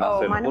අනුව වෙනස්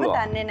වෙන්න පුළුවන්. මම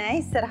දන්නේ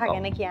නැහැ ඉස්සරහ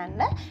ගැන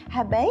කියන්න.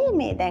 හැබැයි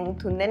මේ දැන්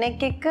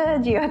තුන්දෙනෙක් එක්ක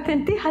ජීවත්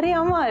වෙන්න හරි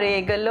අමාරුයි.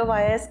 ඒගොල්ලෝ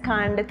වයස්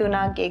කාණ්ඩ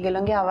තුනක්,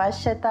 ඒගොල්ලෝගේ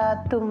අවශ්‍යතා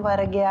තුන්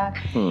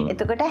වර්ගයක්.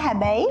 එතකොට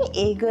හැබැයි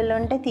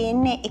ඒගොල්ලොන්ට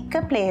තියෙන්නේ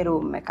එක ප්ලේ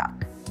රූම් එකක්.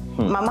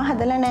 මම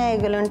හදලා නැහැ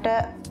ඒගොල්ලොන්ට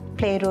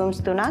ප්ලේ රූම්ස්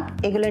තුනක්.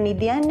 ඒගොල්ලෝ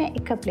නිදියන්නේ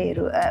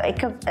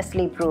එක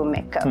ස්ලීප් රූම්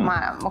එක.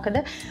 මොකද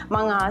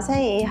මං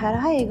ආසයි ඒ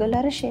හරහා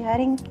ඒගොල්ලෝ අර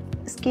ෂෙයාරින්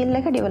ස්කිල්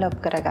එක ඩෙවලොප්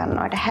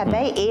කරගන්නවට.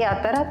 හැබැයි ඒ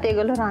අතරත්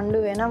ඒගොල්ලෝ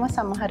රණ්ඩු වෙනම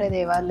සමහර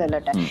දේවල්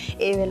වලට.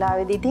 ඒ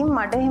වෙලාවේදී ඉතින්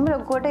මට එහෙම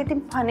ලොකුවට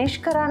ඉතින්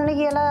පනිෂ් කරන්න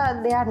කියලා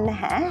දෙයක්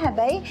නැහැ.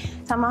 හැබැයි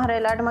සමහර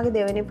වෙලාවට මගේ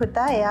දෙවෙනි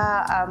පුතා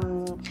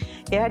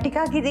එයා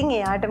ටිකක් ඉතින්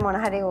එයාට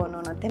මොන හරි ඕන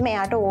වුණොත්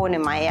එයාට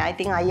ඕනෙමයි. එයා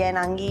ඉතින්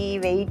අයියා නංගි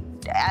වෙයිට්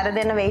අර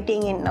දෙන්න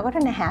වෙයිටින් ඉන්නකොට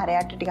නැහැ.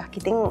 අරයට ටිකක්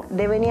ඉතින්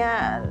දෙවෙනියා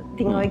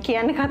ඉතින් ඔය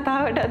කියන්නේ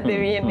කතාවටත්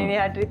දෙවියන්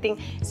එයාට ඉතින්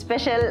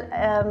ස්පෙෂල්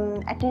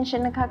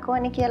ඇටෙන්ෂන් එකක්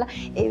ඕනේ කියලා.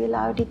 ඒ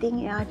වෙලාවට ඉතින්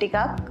එයා ටිකක්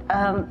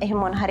එහෙම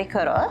මොන හරි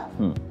කරොත්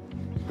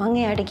මම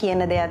එයාට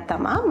කියන දෙයක්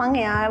තමයි මම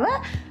එයාව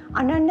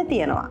අනන්න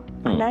තියනවා.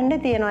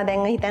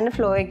 දැන් හිතන්න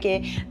ෆ්ලෝ එකේ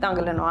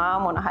දඟලනවා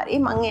මොන හරි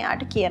මම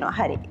එයාට කියනවා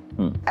හරි.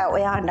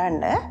 ඔයා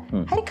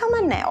අඬන්න හරි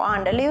කමන්නේ. ඔයා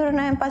අඬලා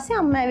ඉවරනයින් පස්සේ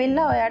අම්මා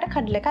ඇවිල්ලා ඔයාට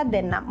කඩල එකක්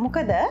දෙන්නම්.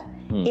 මොකද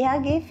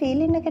එයාගේ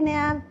ෆීලින් එක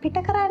නෑ පිට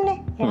කරන්නේ.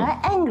 එයා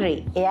ඇන්ග්‍රි.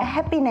 එයා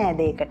හැපි නෑ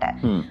දෙයකට.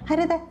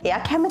 හරිද? එයා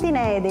කැමති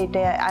නෑ ඒ දෙයට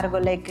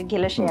අරගොල්ලෝ එක්ක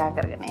කියලා ෂෙයා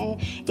කරගෙන.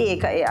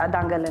 ඒක එයා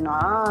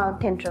දඟලනවා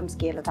ටෙන්ට්‍රම්ස්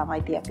කියලා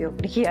තමයි අපි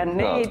ඔකට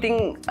කියන්නේ. ඉතින්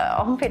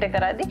ඔහොම පිට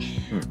කරද්දි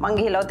මං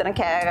ගිහලා උතන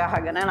කෑ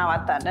ගහගෙන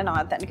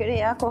නවත්තන්න කියලා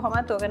එයා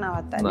කොහොමද ඔක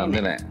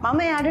නවත්තන්නේ නෑ.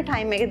 මම එයාට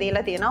ටයිම් එක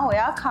දීලා තියෙනවා.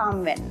 ඔයා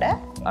කාම් වෙන්න.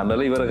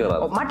 අඬලා ඉවර කරා.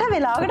 මට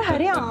වෙලාවකට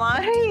හරි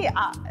අමාරුයි.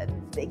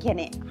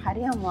 කියන්නේ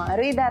හරි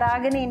අමාරුයි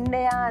දරාගෙන ඉන්න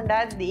යා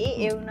අඬද්දී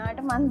ඒ වුණාට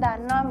මම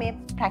දන්නවා මේ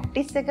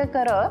ප්‍රැක්ටිස් එක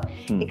කරොත්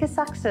ඒක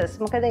සක්සස්.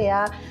 මොකද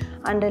එයා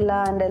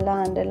අඬලා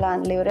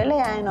ඉවරලා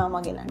එයා එනවා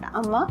මගේ ළඟට.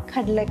 අම්මා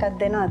කඩල එකක්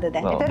දෙනවද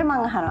දැන්? ඒතර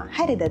මං අහනවා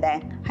හරිද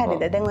දැන්?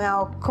 දැන් ඔයා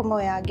ඔක්කොම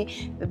ඔයාගේ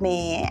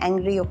මේ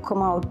ඇන්ග්‍රි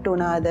ඔක්කොම අවුට්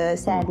වුණාද?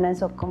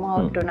 සෑඩ්නස් ඔක්කොම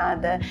අවුට්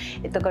වුණාද?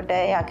 එතකොට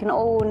එයා කියන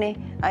ඕනේ.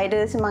 ඊට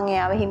පස්සේ මං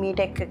එයාව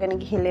හිමීට එක්කගෙන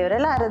ගිහිල්ලා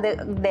ඉවරලා අර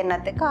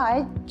දෙන්නත් එක්ක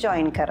ආයෙ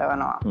ජොයින්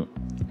කරනවා.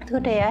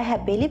 එතකොට එයා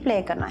හැපිලි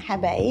ප්ලේ කරනවා.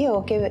 හැබැයි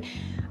ඕකේ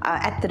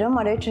ඇත්තටම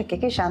මොඩරේටර්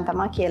එකේ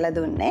ශාන්තමා කියලා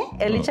දුන්නේ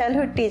එලි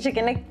චයිල්ඩ්හුඩ් ටීචර්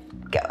කෙනෙක්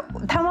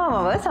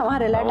තමමව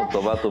සමහර වෙලාවට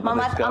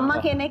මමත් අම්මා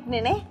කෙනෙක්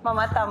නේ.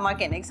 මමත් අම්මා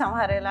කෙනෙක්.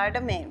 සමහර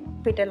වෙලාවට මේ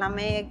පිට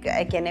ළමයි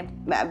කියන්නේ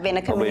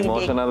වෙන කමියුනිටි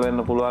ඉමෝෂනල්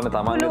වෙන්න පුළුවන්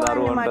තමන්ගේ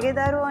දරුවන්ට. මගේ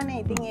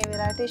දරුවනේ. ඉතින් ඒ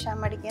වෙලාවට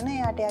ශාම්මඩි කියන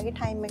එයාට එයාගේ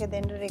ටයිම් එක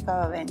දෙන්න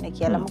රිකවර් වෙන්න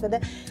කියලා. මොකද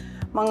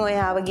මං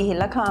ඔයාව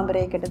ගිහිල්ලා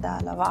කාමරයකට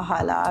දාලා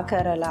වහලා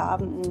කරලා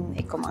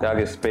එකම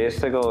යාගේ ස්පේස්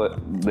එක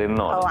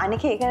දෙන්න ඕනේ. ඔව්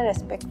අනික ඒක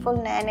රෙස්පෙක්ට්ෆුල්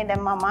නෑනේ.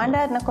 දැන් මම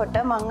අඬනකොට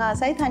මං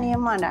ආසයි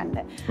තනියම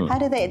අඬන්න.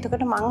 හරිද?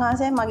 එතකොට මං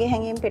ආසයි මගේ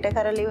හැඟීම් පිට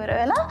කරලා ඉවර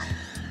වෙලා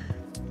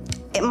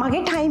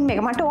මගේ ටයිම්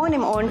එක මට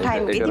ඕනෙම ඕන්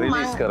ටයිම්.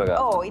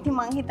 ඉතින්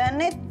මං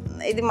හිතන්නේ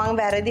ඉතින් මං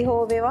වැරදි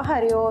හෝ වේවා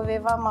හරි හෝ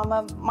වේවා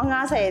මං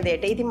ආසයි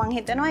දෙයට. ඉතින් මං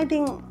හිතනවා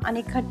ඉතින්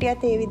අනික්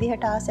කට්ටියත් ඒ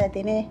විදිහට ආස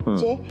ඇතිනේ.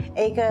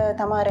 ඒක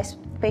තමයි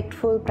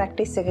රෙස්පෙක්ට්ෆුල්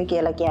ප්‍රැක්ටිස් එක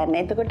කියලා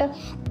කියන්නේ. එතකොට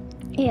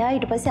එයා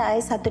ඊට පස්සේ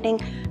ආයෙ සතුටින්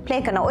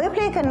ප්ලේ කරනවා. ඔය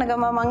ප්ලේ කරන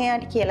ගම මං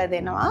එයාට කියලා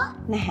දෙනවා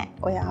නැහැ.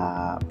 ඔයා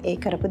ඒ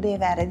කරපු දේ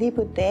වැරදි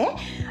පුතේ.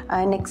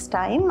 next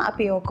time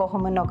අපි ඕක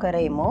කොහොම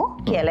නොකරෙමු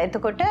කියලා.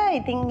 එතකොට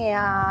ඉතින්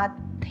එයා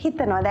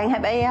හිතනවා දැන්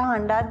හැබැයි එයා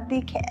හඬද්දි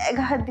කෑ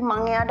ගහද්දි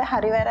මං එයාට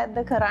හරි වැරද්ද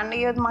කරන්න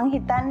ගියොත් මං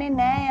හිතන්නේ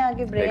නෑ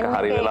එයාගේ බ්‍රේන් එක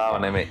හරි වෙලාව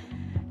නෙමෙයි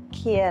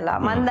කියලා.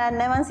 මං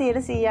දන්නේ මං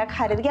 100%ක්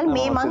හරිද කියලා.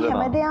 මේ මං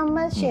හැමදේම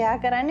ෂෙයා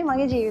කරන්නේ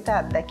මගේ ජීවිත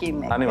අත්දැකීම්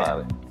එක.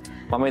 අනිවාර්යයෙන්.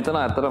 මම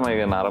හිතන ඇත්තටම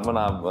ඒක නරඹන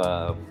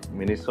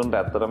මිනිස්සුන්ට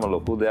ඇත්තටම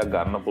ලොකු දෙයක්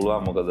ගන්න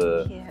පුළුවන්. මොකද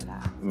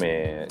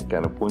මේ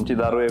කියන්නේ පුංචි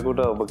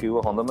දරුවෙකුට ඔබ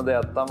කිව්ව හොඳම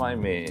දෙයක් තමයි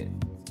මේ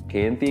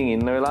කේන්තියෙන්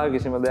ඉන්න වෙලාව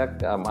කිසිම දෙයක්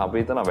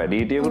අපි හිතන වැඩි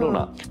හිටියෙකුට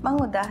උනා. මම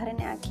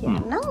උදාහරණයක්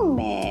කියන්නම්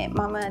මේ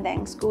මම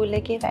දැන් ස්කූල්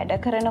එකේ වැඩ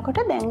කරනකොට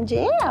දැන්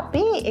ජේ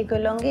අපි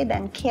ඒගොල්ලොන්ගේ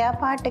දැන් කෙයා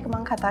පාර්ට් එක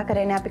මම කතා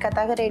කරන්නේ අපි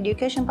කතා කරේ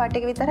এডুকেෂන් පාර්ට්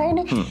එක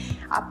විතරයිනේ.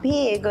 අපි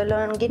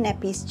ඒගොල්ලොන්ගේ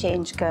නැපිස්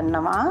චේන්ජ්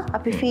කරනවා,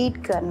 අපි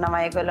ෆීඩ්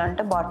කරනවා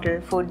ඒගොල්ලන්ට බොටල්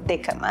ෆුඩ්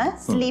දෙකම,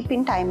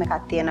 ස්ලීපින් ටයිම් එකක්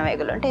තියෙනවා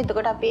ඒගොල්ලන්ට.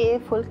 එතකොට අපි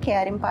ෆුල්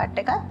කෙයාරින්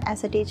පාර්ට් එකත්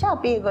ඇස් අ ටීචර්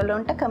අපි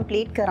ඒගොල්ලන්ට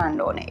කම්ප්ලීට්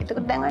කරන්න ඕනේ.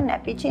 එතකොට දැන් ඔය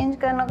නැපි චේන්ජ්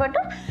කරනකොට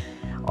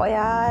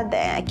ඔයා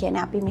දැන්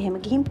කියන්නේ අපි මෙහෙම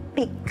ගිහින්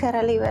පික්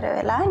කරලා ඉවර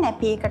වෙලා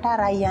නැපි එකට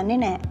අරයි යන්නේ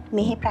නැහැ.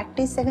 මෙහි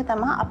ප්‍රැක්ටිස් එක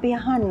තමයි අපි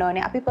අහන්න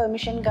ඕනේ. අපි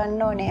පර්මිෂන්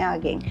ගන්න ඕනේ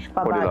යාගෙන්,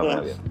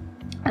 බබාගෙන්.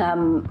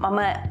 මම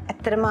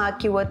ඇත්තටම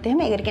කිව්වොත්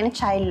එහෙම ඒකට කියන්නේ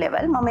චයිල්ඩ්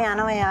ලෙවල්. මම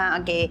යනවා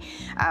යාගේ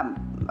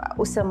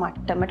උස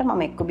මට්ටමට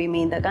මම එක්ක බිම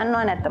ඉඳ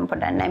ගන්නවා නැත්නම්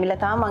පොඩක් නැමිලා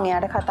තමයි මම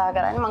එයාට කතා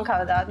කරන්නේ. මම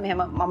කවදාවත්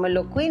මෙහෙම මම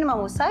ලොකුයිනේ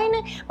මම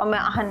උසයිනේ. මම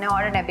අහන්නේ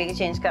ඔයාලට නැපි එක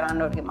චේන්ජ්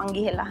කරන්න ඕනේ. මම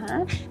ගිහලා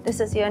අහන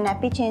this is your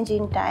nappy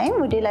changing time,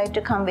 would you like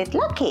to come with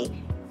Lucky?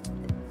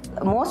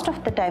 Most of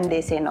the time they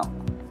say no.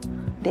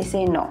 They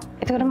say no.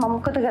 එතකොට මම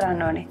මොකද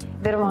කරන්න ඕනේ?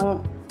 ඒතර මම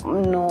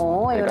no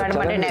ඒකට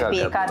මට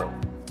නැපි එකක්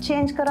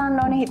චේන්ජ් කරන්න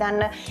ඕනේ.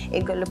 හිතන්න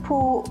ඒගොල්ලෝ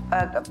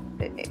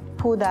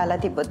පූ දාලා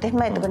තිබ්බොත්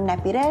එහෙම එතකොට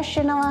නැපි රෑෂ්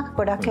වෙනවා.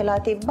 ගොඩක් වෙලා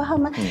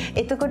තිබ්බහම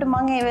එතකොට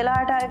මම ඒ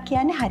වෙලාවට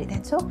කියන්නේ හරි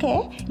that's okay.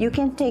 You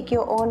can take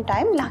your own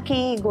time. Lucky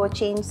go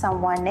change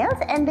someone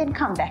else and then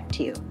come back to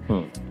you.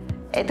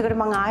 එතකොට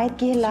මං ආයෙත්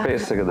ගිහිල්ලා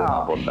ස්පේස් එක දෙනවා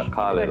පොඩ්ඩක්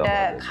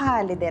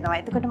කාලේ දෙනවා.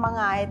 එතකොට මං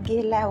ආයෙත්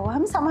ගිහිල්ලා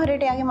ආවම සමහර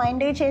විට යාගේ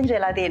මයින්ඩ් එක චේන්ජ්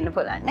වෙලා තියෙන්න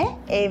පුළුවන් නේ.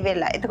 ඒ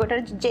වෙලාව.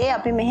 එතකොට ජේ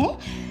අපි මෙහෙ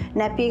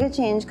නැපි එක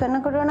චේන්ජ්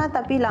කරනකොට උනත්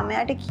අපි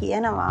ළමයාට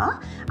කියනවා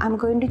I'm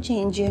going to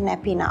change your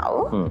nappy now.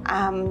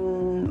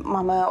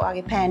 මම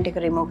ඔයාගේ පෑන්ට්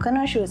එක රිමූව්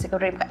කරනවා, ෂූස් එක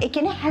රිමූව් කරනවා. ඒ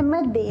කියන්නේ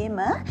හැමදේම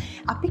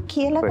අපි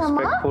කියලා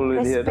තමයි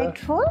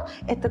respectful.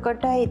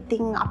 එතකොට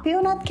ඉතින් අපි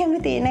උනත්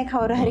කැමති නේ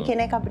කවුරු හරි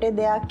කෙනෙක් අපිට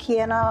දෙයක්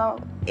කියනවා.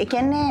 ඒ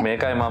කියන්නේ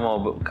මේකයි මම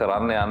ඔබ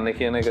කරන්න යන්නේ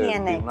කියන එක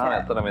තියෙනවා.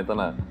 ඇත්තට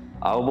මෙතන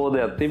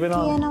අවබෝධයක් තිබෙනවා.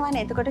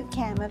 තියෙනවනේ. එතකොට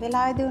කැම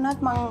වෙලාවේදී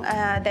වුණත් මං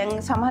දැන්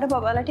සමහර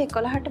බබලට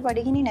 11ට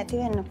බඩගිනි නැති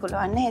වෙන්න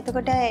පුළුවන් නේ.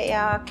 එතකොට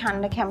එයා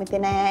කන්න කැමති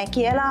නෑ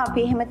කියලා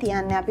අපි එහෙම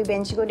තියන්නේ. අපි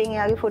බෙන්ච් ගොඩින්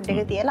එයාගේ ෆුඩ්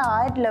එක තියලා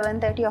ආයෙත්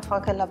 11:30 ඔෆර්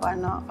කරලා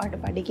බලනවා.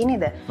 ඔයාලට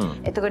බඩගිනිද?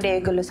 එතකොට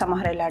ඒගොල්ලෝ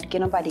සමහර වෙලාවට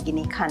කියනවා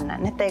බඩගිනි කන්න.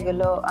 නැත්නම්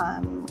ඒගොල්ලෝ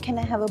can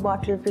I have a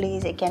bottle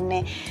please?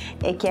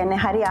 ඒ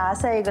කියන්නේ හරි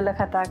ආසයි ඒගොල්ලෝ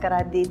කතා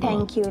කරද්දී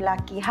thank you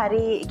lucky.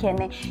 හරි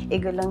කියන්නේ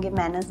ඒගොල්ලෝගේ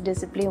manners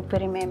discipline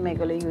උපරිමයෙන්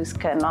මේගොල්ලෝ use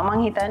කරනවා.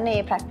 මං හිතන්නේ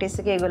මේ practice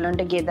එක ඒගොල්ලෝ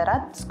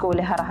ගෙදරත්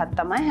ස්කෝලේ හරහත්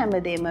තමයි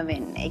හැමදේම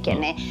වෙන්නේ. ඒ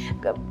කියන්නේ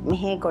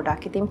මෙහි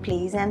ගොඩක් ඉතින්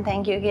please and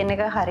thank you කියන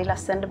එක හරි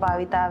ලස්සනට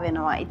භාවිතා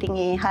වෙනවා. ඉතින්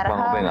ඒ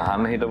හරහා මම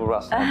අහන්න හිටපු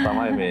ප්‍රශ්න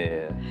තමයි මේ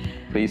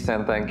please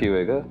and thank you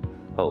එක.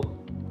 ඔව්.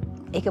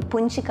 ඒක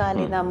පුංචි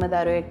කාලේ ඉඳන්ම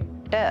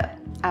දරුවෙක්ට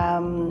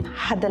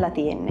හදලා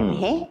තියෙන්නේ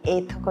මෙහෙ.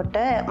 ඒතකොට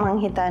මං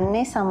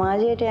හිතන්නේ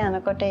සමාජයට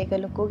යනකොට ඒක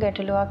ලොකු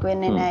ගැටලුවක්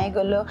වෙන්නේ නැහැ.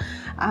 ඒගොල්ලෝ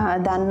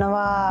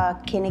දන්නවා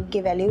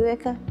කෙනෙක්ගේ වැලියු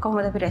එක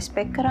කොහොමද අපි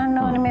රෙස්පෙක්ට් කරන්න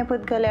ඕනේ මේ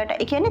පුද්ගලයාට.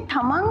 ඒ කියන්නේ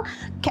තමන්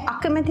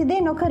අකමැති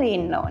දේ නොකර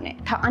ඉන්න ඕනේ.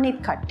 අනිත්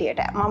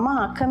කට්ටියට මම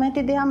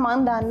අකමැති දේ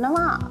මං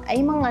දන්නවා.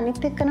 ඇයි මං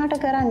අනිත් එක්කනට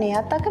කරන්නේ?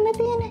 එයාත්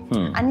අකමැතිනේ.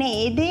 අනේ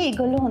ඒ දේ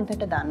ඒගොල්ලෝ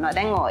හොඳට දන්නවා.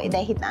 දැන් ඔය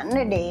දැන් හිතන්න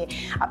දේ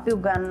අපි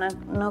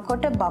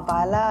උගන්නනකොට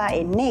බබාලා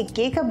එන්නේ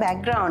එක එක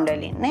බෑග්ග්‍රවුන්ඩ්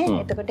වලින් නේ.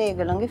 එතකොට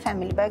ඒගොල්ලෝ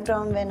family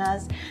background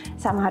වෙනස්.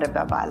 සමහර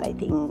බබාලා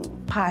ඉතින්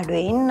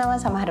පාඩුවේ ඉන්නවා,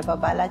 සමහර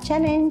බබාලා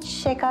challenge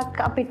එකක්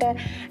අපිට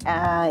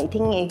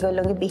ඉතින්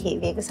ඒගොල්ලෝගේ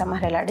behavior එක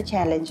සමහර වෙලාවට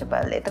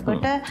challengeable.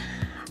 එතකොට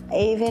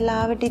ඒ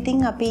වෙලාවට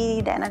ඉතින් අපි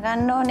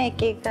දැනගන්න ඕනේ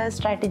එක එක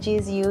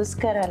strategies use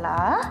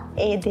කරලා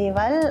ඒ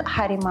දේවල්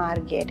හරි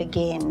මාර්ගයට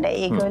ගේන්න.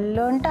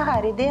 ඒගොල්ලොන්ට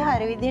හරි දේ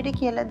හරි විදිහට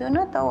කියලා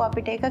දුන්නොත් ඔව්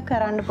අපිට ඒක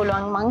කරන්න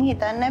පුළුවන්. මං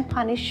හිතන්නේ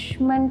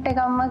punishment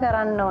එකක්ම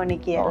කරන්න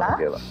ඕනේ කියලා.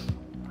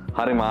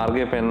 හරි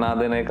මාර්ගය පෙන්වා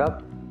දෙන එකත්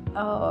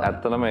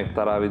ඇත්තනම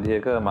එක්තරා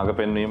විදිහක මඟ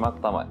පෙන්වීමක්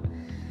තමයි.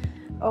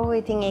 ඔව්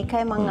ඉතින්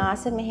ඒකයි මං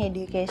ආස මේ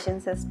এডুকেෂන්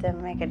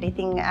සිස්ටම් එකට.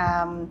 ඉතින්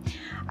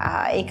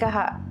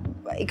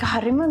ඒක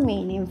හරිම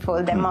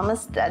මීනින්ග්ෆුල්. දැන් මම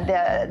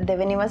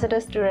දෙවෙනි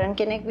වසරේ ස්ටුඩන්ට්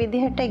කෙනෙක්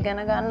විදිහට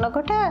ඉගෙන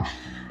ගන්නකොට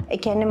ඒ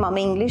කියන්නේ මම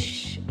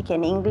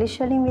ඉංග්ලිෂ්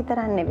වලින්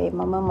විතරක් නෙවෙයි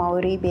මම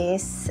මෞරි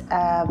බේස්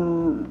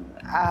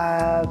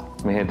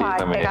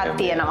පාට් එකක්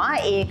තියෙනවා.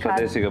 ඒක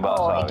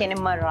ඒ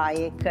කියන්නේ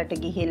මරායකට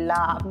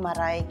ගිහිල්ලා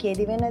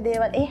මරායකේදී වෙන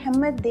දේවල් ඒ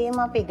හැම දෙයක්ම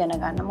අපි ඉගෙන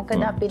ගන්න.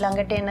 මොකද අපි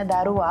ළඟට එන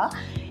දරුවා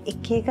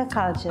එක එක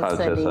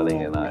කල්චර්ස්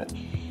වලින් එනවා.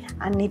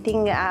 අනිතින්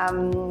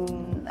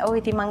ඔය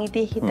ඉතින් මං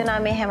හිතනවා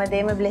මේ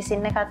හැමදේම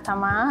බ්ලෙසින් එකක්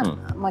තමයි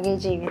මගේ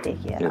ජීවිතේ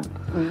කියලා.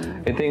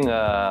 ඉතින්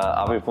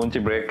අපි පුංචි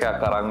බ්‍රේක්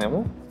එකක් අරන්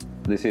යමු.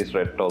 This is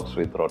Red Talks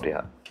with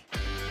Rotiha.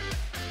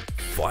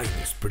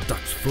 Finest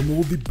products from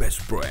all the best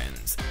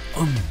brands.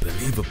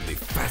 Unbelievably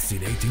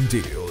fascinating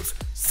deals.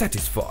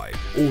 Satisfy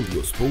all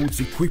your sports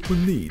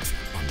equipment needs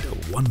under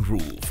one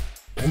roof.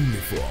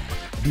 Only from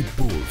the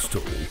Ball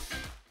Store.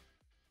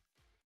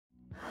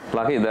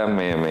 Lucky දැන්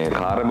මේ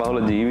කාර්යබහුල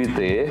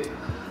ජීවිතයේ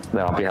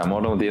දැන් අපි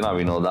හැමෝටම තියෙනවා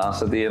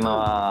විනෝදාංශ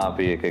තියෙනවා,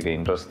 අපි එක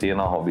ඉන්ට්‍රස්ට්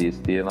තියෙනවා, හොබීස්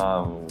තියෙනවා,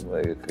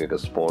 එක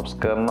ස්පෝර්ට්ස්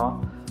කරනවා.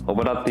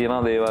 ඔබටත්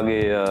තියෙනවද ඒ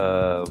වගේ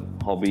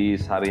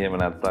හොබීස් හරි එහෙම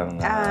නැත්නම්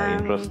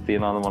ඉන්ට්‍රස්ට්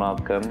තියෙනවද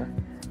මොනවද කරන්න?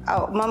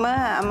 මම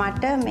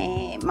මට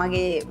මේ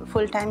මගේ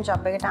ෆුල් ටයිම්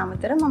ජොබ් එකට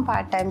අමතර මම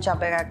පාර්ට් ටයිම්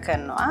ජොබ් එකක්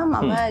කරනවා.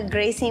 මම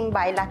ග්‍රේසින්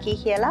බයි ලකී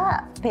කියලා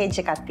පේජ්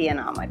එකක්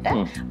තියෙනවා මට.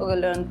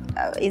 ඔයගොල්ලෝ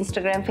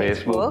Instagram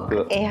Facebook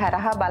ඒ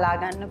හරහා බලා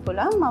ගන්න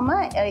පුළුවන්. මම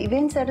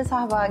events වලට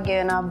සහභාගී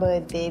වෙනවා,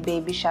 birthday,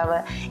 baby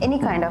shower, any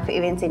kind of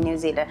events in New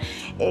Zealand.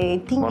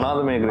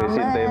 මොනවාද මේ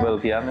ග්‍රේසින්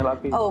ටේබල් කියන්නේ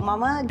ලකී? ඔව්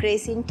මම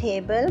ග්‍රේසින්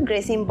ටේබල්,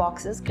 ග්‍රේසින්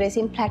boxes,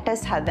 ග්‍රේසින්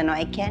platters හදනවා.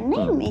 ඒ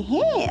කියන්නේ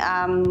මෙහි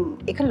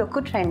එක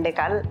ලොකු ට්‍රෙන්ඩ්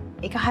එකක්.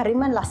 ඒක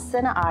හරිම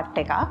ලස්සන ආර්ට්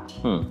එකක්.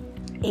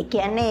 ඒ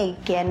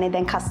කියන්නේ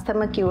දැන්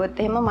කස්ටමර්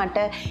කිව්වොත් එහෙම මට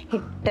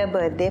හිට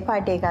බර්ත්ඩේ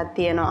පාර්ටි එකක්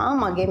තියෙනවා.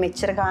 මගේ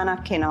මෙච්චර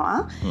ගාණක් එනවා.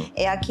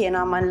 එයා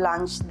කියනවා මම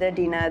ලන්ච්ද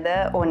ඩිනර්ද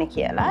ඕනේ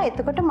කියලා.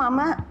 එතකොට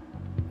මම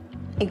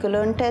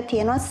ඒගොල්ලන්ට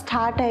තියෙනවා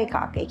ස්ටාර්ටර් එකක්.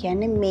 ඒ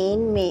කියන්නේ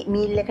මේන්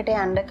මීල් එකට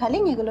යන්න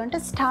කලින් ඒගොල්ලන්ට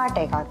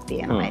ස්ටාර්ටර් එකක්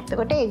තියෙනවා.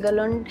 එතකොට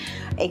ඒගොල්ලොන්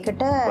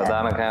ඒකට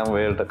ප්‍රධාන කෑම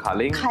වලට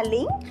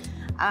කලින්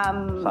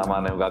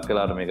සාමාන්‍ය හුඟක්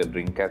වෙලාවට මේක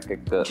ඩ්‍රින්ක්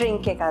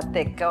එකත්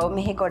එක්ක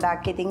මෙහි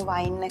ගොඩක් ඉතින්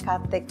වයින්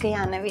එකත් එක්ක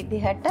යන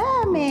විදිහට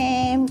මේ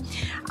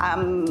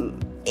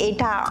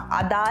ඒට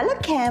අදාළ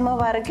කෑම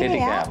වර්ග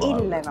එයා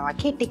ඉල්ලනවා.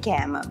 කෙටි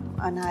කෑම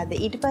අනාද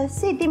ඊට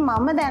පස්සේ ඉතින්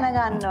මම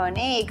දැනගන්න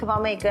ඕනේ ඒක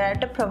මම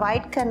ඒකට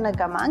ප්‍රොවයිඩ් කරන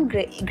ගමන්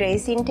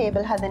ග්‍රේසින්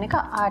ටේබල් හදන එක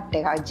ආර්ට්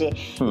එකක් ජේ.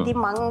 ඉතින්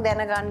මම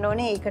දැනගන්න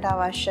ඕනේ ඒකට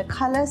අවශ්‍ය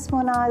කලර්ස්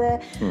මොනවාද.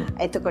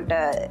 එතකොට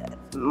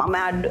මම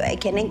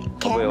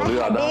කෑම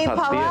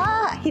පවා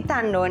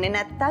හිතන්න ඕනේ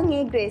නැත්තම්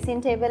ඒ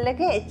ග්‍රේසින් ටේබල්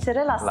එක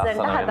එච්චර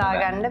ලස්සනට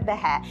හදාගන්න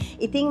බෑ.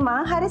 ඉතින්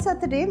මම හරි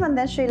සතුටුයි. මම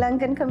දැන් ශ්‍රී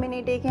ලංකන්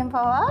කමියුනිටි එකෙන්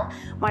පවා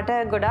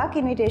මට ගොඩාක්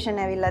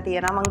ඉන්විටේෂන් ඇවිල්ලා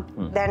තියෙනවා.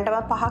 මම දැන්ටම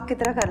 5ක්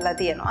විතර කරලා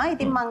තියෙනවා.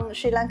 ඉතින් මම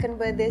ශ්‍රී ලංකන්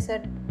බර්ත්ඩේස්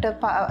වලට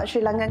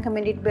ශ්‍රී ලංකන්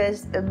කමියුනිටි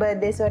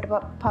බර්ත්ඩේස්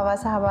වලට පවා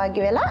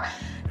සහභාගී වෙලා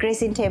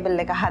ග්‍රේසින්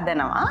ටේබල් එක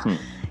හදනවා.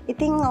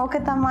 ඉතින් ඕක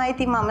තමයි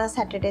ඉතින් මම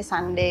සැටර්ඩේ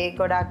සන්ඩේ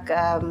ගොඩක්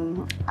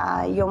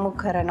යොමු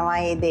කරනවා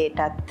ඒ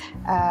දේටත්.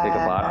 ඒක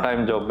පාර්ට්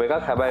ටයිම් ජොබ් එකක්.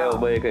 හැබැයි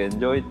ඔබ ඒක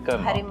එන්ජොය්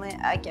කරනවා. හරිම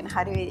කියන්නේ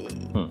හරි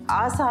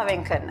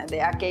ආසාවෙන් කරන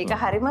දෙයක්. ඒක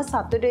හරිම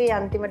සතුටුයි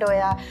අන්තිමට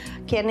ඔයා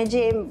කියන්නේ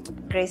ජේ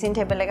ග්‍රේසින්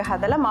ටේබල් එක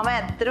හදලා මම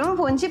ඇත්තටම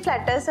පුංචි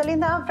ප්ලැටර්ස්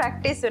වලින් තමයි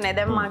ප්‍රැක්ටිස් උනේ.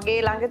 දැන් මගේ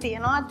ළඟ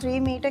තියෙනවා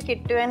 3 මීටර්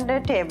කිට්ටු වෙන්න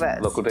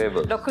ටේබල්ස්.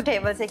 ලොකු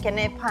ටේබල්ස්. ඒ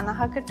කියන්නේ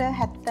 50කට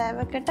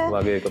 70කට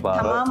වගේ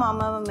එකපාර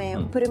මම මේ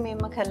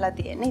උපරිමයෙන්ම කරලා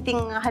තියෙන්නේ.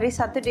 ඉතින් හරි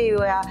සතුටුයි.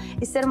 ඔයා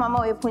ඉස්සර මම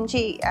ඔය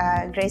පුංචි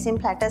ග්‍රේසින්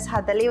ප්ලැටර්ස්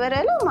හදලා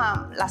ඉවරලා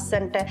මම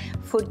ලස්සන්ට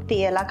ෆුඩ්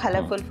තියලා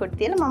කලර්ෆුල් ෆුඩ්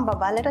තියලා මම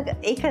බබාලට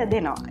ඒක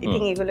දෙනවා.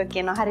 ඉතින් ඒගොල්ලෝ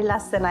කියනවා හරි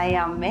ලස්සනයි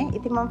අම්මේ.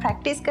 ඉතින් මම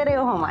ප්‍රැක්ටිස් කරේ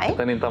ඔහොමයි.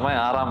 එතනින් තමයි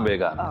ආරම්භය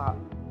ගන්න.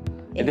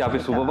 ඉතින්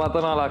අපි සුබ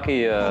පතනවා ලකී.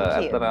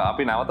 ඇත්තට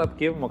අපි නැවතත්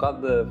කියමු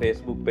මොකද්ද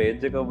Facebook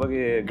page එක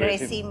ඔබගේ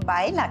ග්‍රේසින්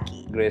බයි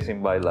ලකී.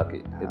 ග්‍රේසින් බයි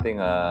ලකී.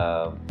 ඉතින්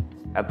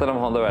ඇත්තටම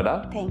හොඳ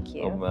වැඩක්. Thank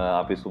you.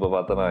 අපි සුබ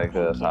පතනවා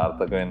ඒක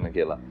සාර්ථක වෙන්න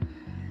කියලා.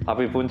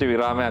 අපි පුංචි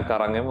විරාමයක්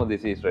අරන් එමු.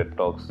 This is Red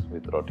Talks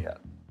with Rotial.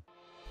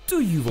 Do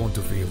you want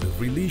to feel the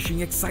relishing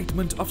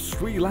excitement of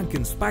Sri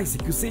Lankan spicy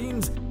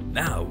cuisines?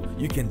 Now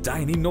you can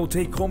dine in or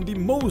take home the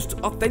most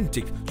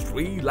authentic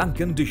Sri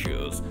Lankan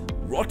dishes.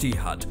 Roti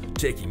Hut,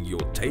 taking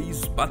your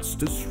taste buds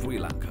to Sri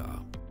Lanka.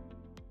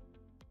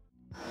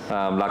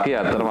 ලකී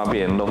අතරම අපි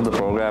end of the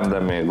program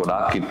දැන් මේ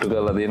ගොඩාක් කිට්ටු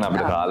කරලා තියෙන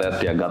අපිට කාලයක්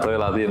ටිකක් ගත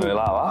වෙලා තියෙන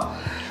වෙලාව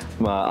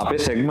අපේ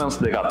segments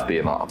දෙකක්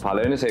තියෙනවා.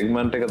 පළවෙනි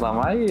segment එක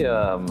තමයි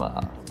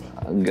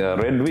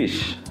red wish.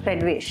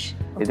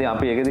 ඉතින්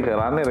අපි ඒකෙදි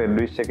කරන්නේ red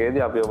wish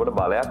එකේදී අපි ඔබට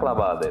බලයක්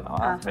ලබා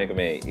දෙනවා. මේක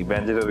මේ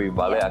ඉමැජිනරි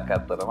බලයක්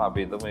ඇත්තටම අපි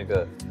හිතමු මේක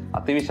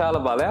අතිවිශාල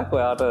බලයක්.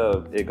 ඔයාට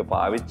ඒක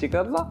පාවිච්චි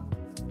කරලා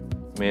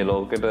මේ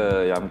ලෝකෙට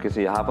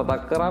යම්කිසි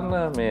යහපතක් කරන්න,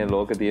 මේ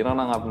ලෝකේ තියෙනවා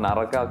නම් අපි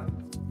නරකක්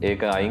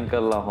ඒක අයින්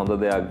කරලා හොඳ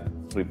දෙයක්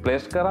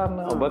රිප්ලේස් කරන්න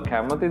ඔබ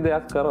කැමති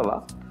දෙයක් කරලා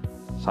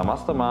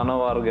සමස්ත මානව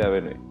වර්ගය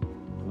වෙනුවෙන්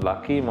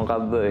ලකී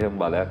මොකද්ද එහෙම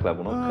බලයක්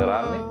ලැබුණොත්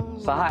කරන්නේ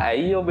සහ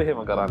ඇයි ඔබ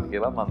එහෙම කරන්නේ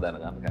කියලා මම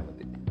දැනගන්න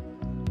කැමතියි.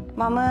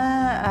 මම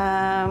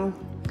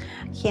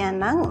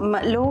කියන්නම්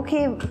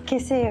ලෝකේ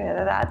කෙසේ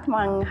වෙතත්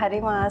මං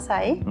හරිම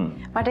ආසයි.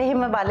 මට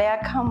එහෙම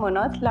බලයක්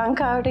හම්බුනොත්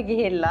ලංකාවට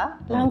ගිහිල්ලා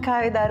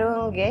ලංකාවේ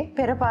දරුවන්ගේ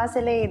පෙර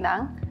පාසලේ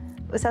ඉඳන්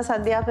උසස්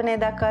අධ්‍යාපනය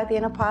දක්වා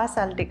තියෙන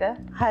පාසල් ටික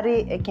හරි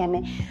ඒ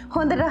කියන්නේ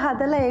හොඳට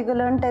හදලා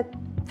ඒගොල්ලන්ට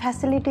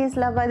ෆැසිලිටිස්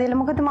ලබා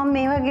දීලා මොකද මම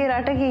මේ වගේ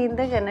රටක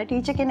ඉඳගෙන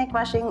ටීචර් කෙනෙක්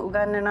වශයෙන්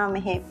උගන්වනවා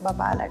මෙහි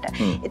බබාලට.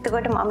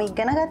 එතකොට මම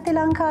ඉගෙන ගත්තේ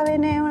ලංකාවේ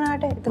නේ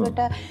වුණාට.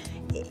 එතකොට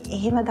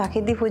එහෙම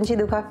දකිද්දි පුංචි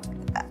දුකක්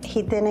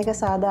හිතෙන එක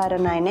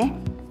සාධාරණයි නේ.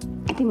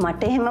 ඉතින්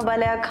මට එහෙම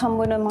බලයක්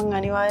හම්බුණා මම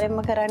අනිවාර්යයෙන්ම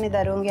කරන්නේ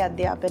දරුවන්ගේ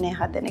අධ්‍යාපනය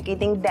හදන එක.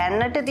 ඉතින්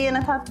දැනට තියෙන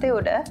තත්ත්වය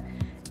උඩ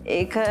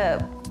ඒක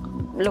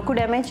ලොකු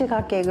ඩැමේජ්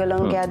එකක්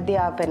ඒගොල්ලන්ගේ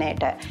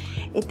අධ්‍යාපනයට.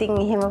 ඉතින්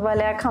එහෙම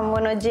බලයක්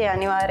හම්බුනොත් ජී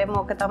අනිවාර්යයෙන්ම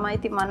ඕක තමයි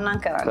ඉතින් මම නම්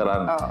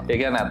කරන්නේ. ඒ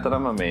කියන්නේ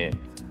ඇත්තටම මේ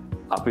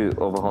අපි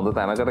ඔබ හොඳ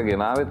තැනකට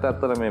ගෙනාවෙත්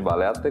ඇත්තට මේ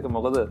බලයත් එක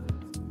මොකද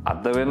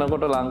අද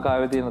වෙනකොට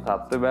ලංකාවේ තියෙන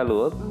තත්ත්වය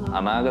බැලුවොත්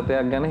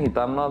අනාගතයක් ගැන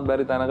හිතන්නවත්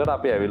බැරි තැනකට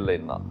අපි ඇවිල්ලා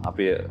ඉන්නවා.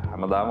 අපි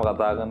හැමදාම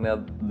කතා කරන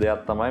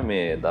දෙයක් තමයි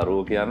මේ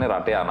දරුවෝ කියන්නේ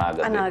රටේ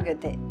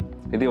අනාගතය.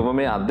 ඉතින් ඔබ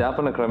මේ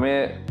අධ්‍යාපන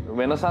ක්‍රමයේ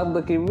වෙනසක්ද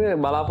කිව්වේ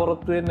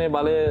බලාපොරොත්තු වෙන්නේ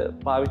බලය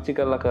පාවිච්චි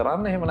කරලා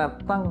කරන්න එහෙම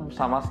නැත්නම්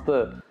සමස්ත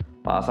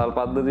පාසල්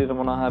පද්ධතියට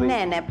මොනවා හරි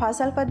නෑ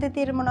පාසල්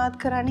පද්ධතියට මොනවද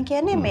කරන්න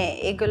කියන්නේ මේ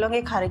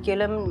ඒගොල්ලෝගේ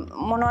කරිකියුලම්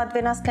මොනවද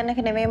වෙනස් කරන එක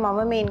නෙමෙයි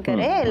මම මේන්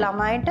කරේ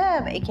ළමයිට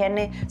ඒ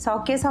කියන්නේ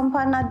සෞඛ්‍ය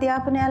සම්පන්න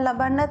අධ්‍යාපනයක්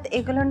ලබන්නත්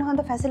ඒගොල්ලොන්ට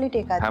හොඳ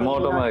ෆැසිලිටි එකක් තියෙනවා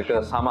හැමෝටම එක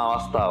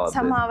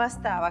සම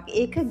අවස්ථාවක්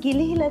ඒක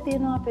ගිලිහිලා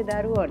තියෙනවා අපේ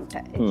දරුවන්ට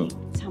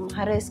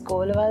සමහර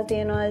ස්කෝලවල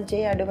තියෙනවා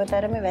ජේ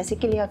අඩුමතරමේ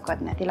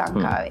වැසිකිළියක්වත් නැති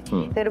ලංකාවේ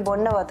ඒතර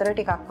බොන්න වතුර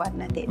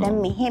ටිකක්වත් නැති දැන්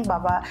මෙහි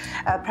බබා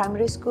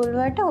ප්‍රයිමරි ස්කූල්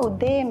වලට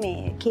උදේ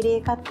මේ කිරි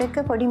එකත්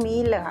එක්ක පොඩි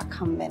මීල් එකක්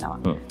හම්බ වෙනවා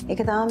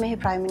ඒක තමයි මේ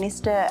ප්‍රයිම්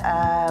මිනිස්ටර්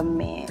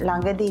මේ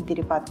ළඟදී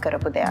ඉදිරිපත්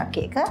කරපු දෙයක්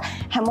ඒක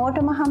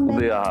හැමෝටම හම්බෙන්නේ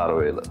උදේ ආහාර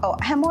වේල ඔව්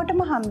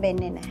හැමෝටම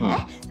හම්බෙන්නේ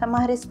නැහැ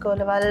සමහර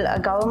ස්කෝලවල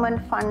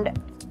ගවර්න්මන්ට් ෆන්ඩ්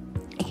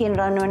එකෙන්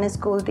රන් වෙන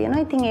ස්කූල්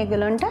තියෙනවා ඉතින්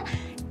ඒගොල්ලන්ට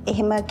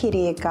එහෙම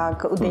කිරි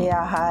එකක් උදේ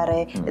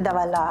ආහාරය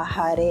දවල්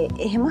ආහාරය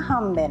එහෙම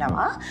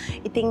හම්බෙනවා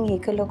ඉතින්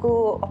ඒක ලොකු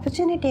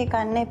ඔපචුනිටි එකක්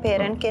නේ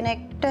පේරන්ට්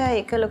කෙනෙක්ට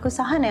ඒක ලොකු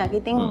සහනයක්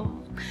ඉතින්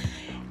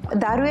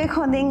දරුවෙක්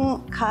හොඳින්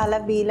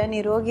කාලා බීලා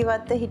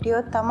නිරෝගීවත්ව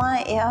හිටියොත් තමයි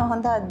එයා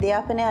හොඳ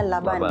අධ්‍යාපනයක්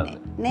ලබන්නේ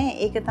නේ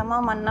ඒක තමයි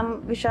මම නම්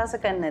විශ්වාස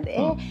කරන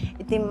දේ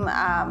ඉතින්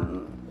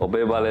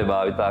ඔබේ බලය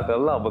භාවිතා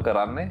කරලා ඔබ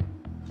කරන්නේ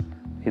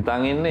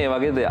හිතන් ඉන්නේ ඒ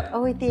වගේ දෙයක්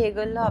ඔව් ඉතින්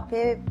ඒගොල්ලෝ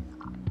අපේ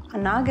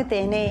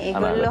අනාගතේනේ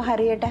ඒගොල්ලෝ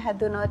හරියට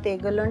හැදුනොත්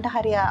ඒගොල්ලොන්ට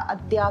හරිය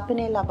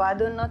අධ්‍යාපනය ලබා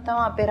දුන්නොත්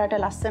තමයි අපේ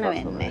රට ලස්සන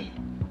වෙන්නේ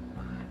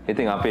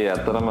ඉතින් අපි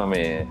ඇත්තටම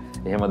මේ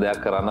එහෙම දෙයක්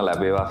කරන්න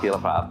ලැබේවා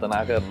කියලා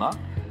ප්‍රාර්ථනා කරනවා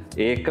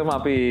ඒකම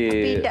අපි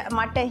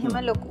මට එහෙම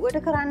ලොකුවට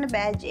කරන්න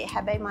බෑජේ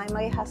හැබැයි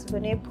මගේ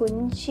හස්බන්ඩේ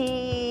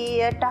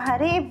පුංචියට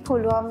හරි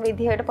පුළුවන්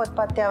විදිහට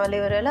පොත්පත්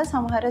යවලා ඉවරලා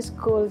සමහර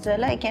ස්කූල්ස්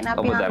වල ඒ කියන්නේ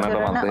අපි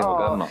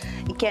කරනවා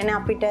ඒ කියන්නේ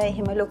අපිට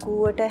එහෙම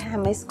ලොකුවට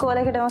හැම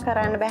ස්කෝලයකටම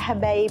කරන්න බෑ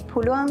හැබැයි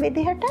පුළුවන්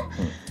විදිහට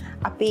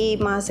අපි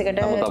මාසෙකට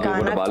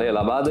ගානක් බලය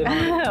ලබා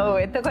දෙනවා ඔව්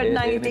එතකොට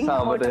නම් ඉතින්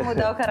මොකටද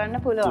උදව් කරන්න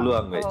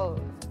පුළුවන්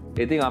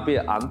ඉතින් අපි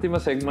අන්තිම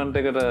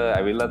සෙග්මන්ට් එකට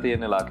ඇවිල්ලා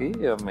තියෙන ලකි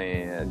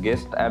මේ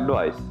ගෙස්ට්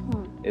ඇඩ්වයිස්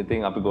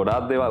ඉතින් අපි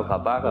ගොඩාක් දේවල්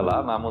කතා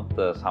කළා නමුත්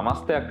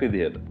සමස්තයක්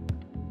විදිහට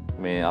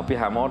මේ අපි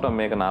හැමෝටම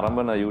මේක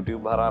නරඹන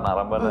YouTube හරහා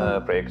නරඹන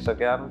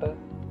ප්‍රේක්ෂකයන්ට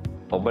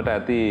ඔබට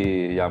ඇති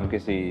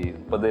යම්කිසි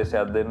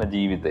උපදේශයක් දෙන්න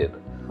ජීවිතේට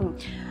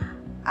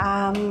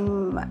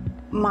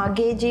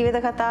මගේ ජීවිත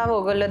කතාව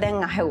ඔයගොල්ලෝ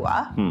දැන්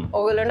අහුවා.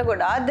 ඔයගොල්ලන්ට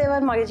ගොඩාක්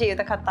දේවල් මගේ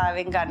ජීවිත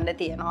කතාවෙන් ගන්න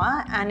තියෙනවා.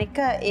 අනික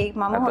ඒ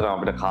මම අතරම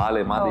අපිට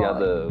කාලේ මදි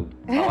අද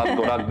තවත්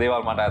ගොඩක්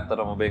දේවල් මට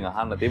ඇත්තටම ඔබෙන්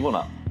අහන්න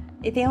තිබුණා.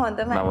 ඉතින්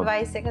හොඳම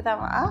ඇඩ්වයිස් එක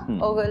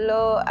තමයි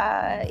ඔයගොල්ලෝ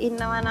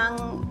ඉන්නවා නම්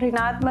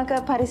ඍණාත්මක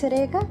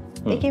පරිසරයක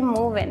ඒකෙන්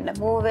මූව් වෙන්න.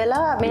 මූව්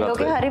වෙලා මේ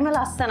ලෝකේ හරිම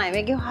ලස්සනයි.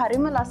 මේකේ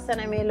හරිම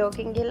ලස්සනයි මේ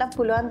ලෝකෙන් ගිහලා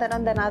පුළුවන්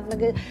තරම්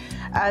ධනාත්මක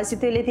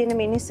සිතුවිලි තියෙන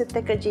මිනිස්සුත්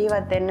එක්ක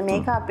ජීවත් වෙන්න.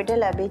 මේක අපිට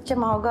ලැබිච්ච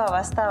මහඟ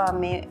අවස්ථාවක්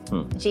මේ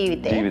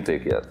ජීවිතේ. ජීවිතේ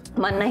කියන්නේ.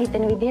 මන්න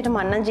හිතන විදිහට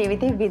මන්න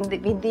ජීවිතේ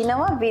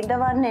විඳිනවා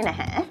විඳවන්නේ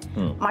නැහැ.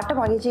 මට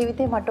මගේ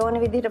ජීවිතේ මට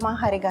ඕන විදිහට මම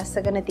හරි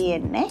ගස්සගෙන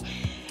තියෙන්නේ.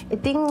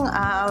 ඉතින්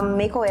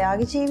මේක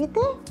ඔයාගේ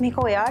ජීවිතේ මේක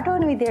ඔයාට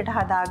ඕන විදිහට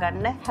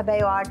හදාගන්න.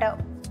 හැබැයි ඔයාට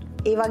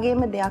ඒ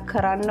වගේම දෙයක්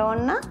කරන්න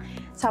ඕන නම්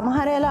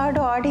සමහර වෙලාවට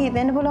ඔයාට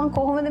හිතෙන්න පුළුවන්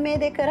කොහොමද මේ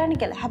දේ කරන්නේ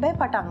කියලා. හැබැයි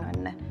පටන්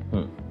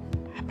ගන්න.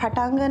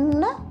 පටන්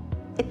ගන්න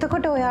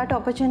එතකොට ඔයාට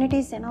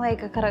ඔපචුනිටිස් එනවා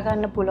ඒක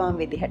කරගන්න පුළුවන්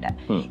විදිහට.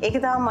 ඒක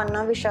තමයි මම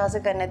නම් විශ්වාස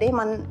කරන දේ.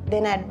 මම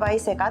දෙන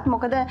ඇඩ්වයිස් එකත්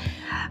මොකද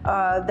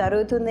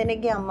දරුවෝ තුන්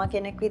දෙනෙක්ගේ අම්මා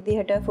කෙනෙක්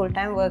විදිහට ෆුල්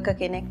ටයිම් වර්කර්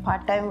කෙනෙක්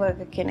පාර්ට් ටයිම්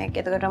වර්කර් කෙනෙක්.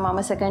 එතකොට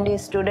මම සෙකන්ඩරි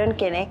ස්ටුඩන්ට්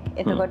කෙනෙක්.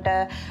 එතකොට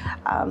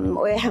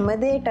ඔය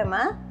හැමදේටම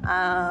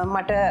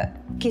මට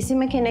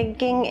කිසිම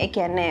කෙනෙක්ගෙන් ඒ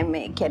කියන්නේ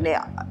මේ කියන්නේ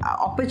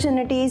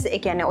ඔපචුනිටිස් ඒ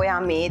කියන්නේ ඔයා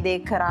මේ දේ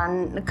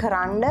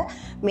කරන්න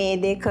මේ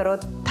දේ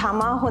කරොත්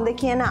තමා හොඳ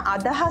කියන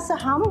අදහස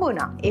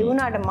හම්බුණා. ඒ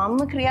වුණාට මම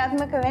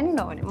ක්‍රියාත්මක වෙන්න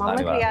ඕනේ.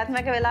 මම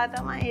ක්‍රියාත්මක වෙලා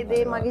තමයි මේ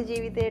දේ මගේ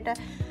ජීවිතේට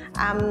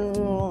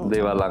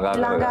දේවල්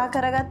ළඟා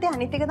කරගත්තේ.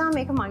 අනිත් එක තමයි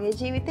මේක මගේ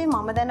ජීවිතේ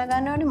මම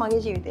දැනගන්න ඕනේ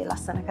මගේ ජීවිතේ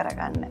ලස්සන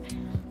කරගන්න.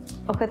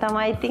 ඔක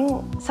තමයි ඉතින්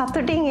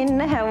සතුටින්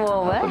ඉන්න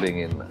හැමෝම.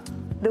 සතුටින් ඉන්න.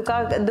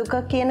 දුක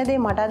කියන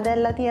දේ මටත්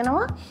දැල්ලා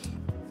තියෙනවා.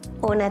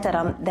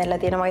 ඕනෑතරම් දැල්ලා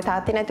තියෙනවා. මගේ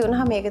තාත්තේ නැති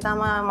වුණාම මේක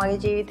තමයි මගේ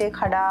ජීවිතේ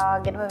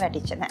කඩාගෙනම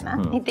වැටිච්ච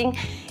තැන. ඉතින්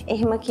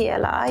එහෙම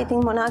කියලා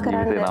ඉතින් මොනා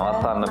කරන්නද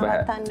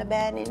නවත්තන්න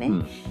බෑනේ නේ.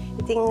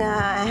 ඉතින්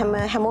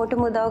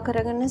හැමෝටම උදව්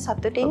කරගෙන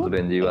සතුටින්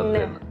ජීවත්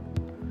වෙන්න.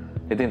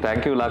 ඉතින්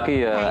thank you ලකි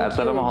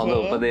ඇත්තටම හොඳ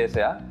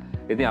උපදේශයක්.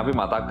 ඉතින් අපි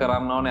මතක්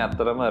කරන්න ඕනේ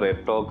ඇත්තටම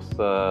Red Talks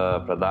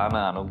ප්‍රධාන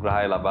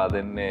අනුග්‍රහය ලබා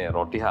දෙන්නේ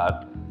රොටි හට්.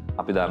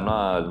 අපි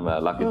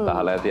දන්නවා ලකිත්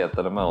අහලා ඇති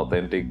ඇත්තටම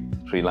authentic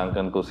Sri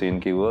Lankan cuisine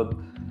කිව්වොත්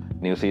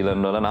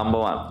නිව්සීලන්ඩ් වල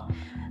නම්බර්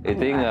 1.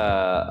 ඉතින්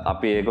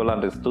අපි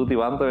ඒගොල්ලන්ට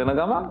ස්තුතිවන්ත වෙන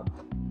ගමන්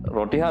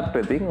රොටි හට්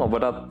වෙතින්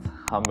ඔබටත්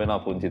හම්බ වෙනවා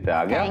පුංචි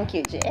ත්‍යාගයක්. Thank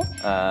you Jay.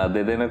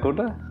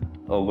 දෙදෙනෙකුට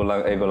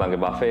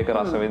ඒගොල්ලන්ගේ බෆේ එක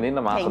රස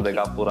විඳින්න මාස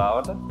දෙකක්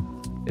පුරාවට.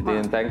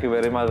 ඉතින් thank you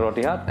very much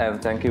roti hut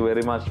and thank you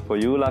very much for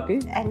you Lucky.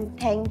 And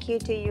thank you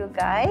to you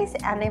guys.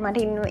 අනේ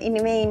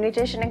මට මේ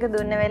ඉන්විටේෂන් එක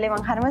දුන්න වෙලේ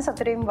මම හරිම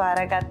සතුටින්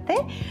බාරගත්තේ.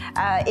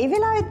 ඒ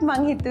වෙලාවෙත්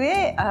මං හිතුවේ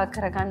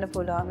කරගන්න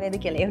පුළුවන් වේද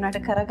කියලා. ඒ වුණාට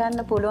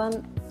කරගන්න පුළුවන්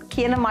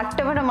කියන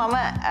මට්ටමට මම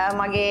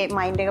මගේ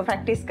මයින්ඩ් එක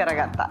ප්‍රැක්ටිස්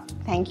කරගත්තා.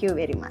 Thank you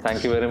very much.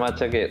 Thank you very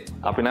much again.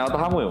 අපි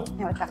නැවත හමු වෙමු.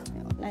 නැවත.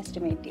 Nice to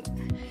meet you.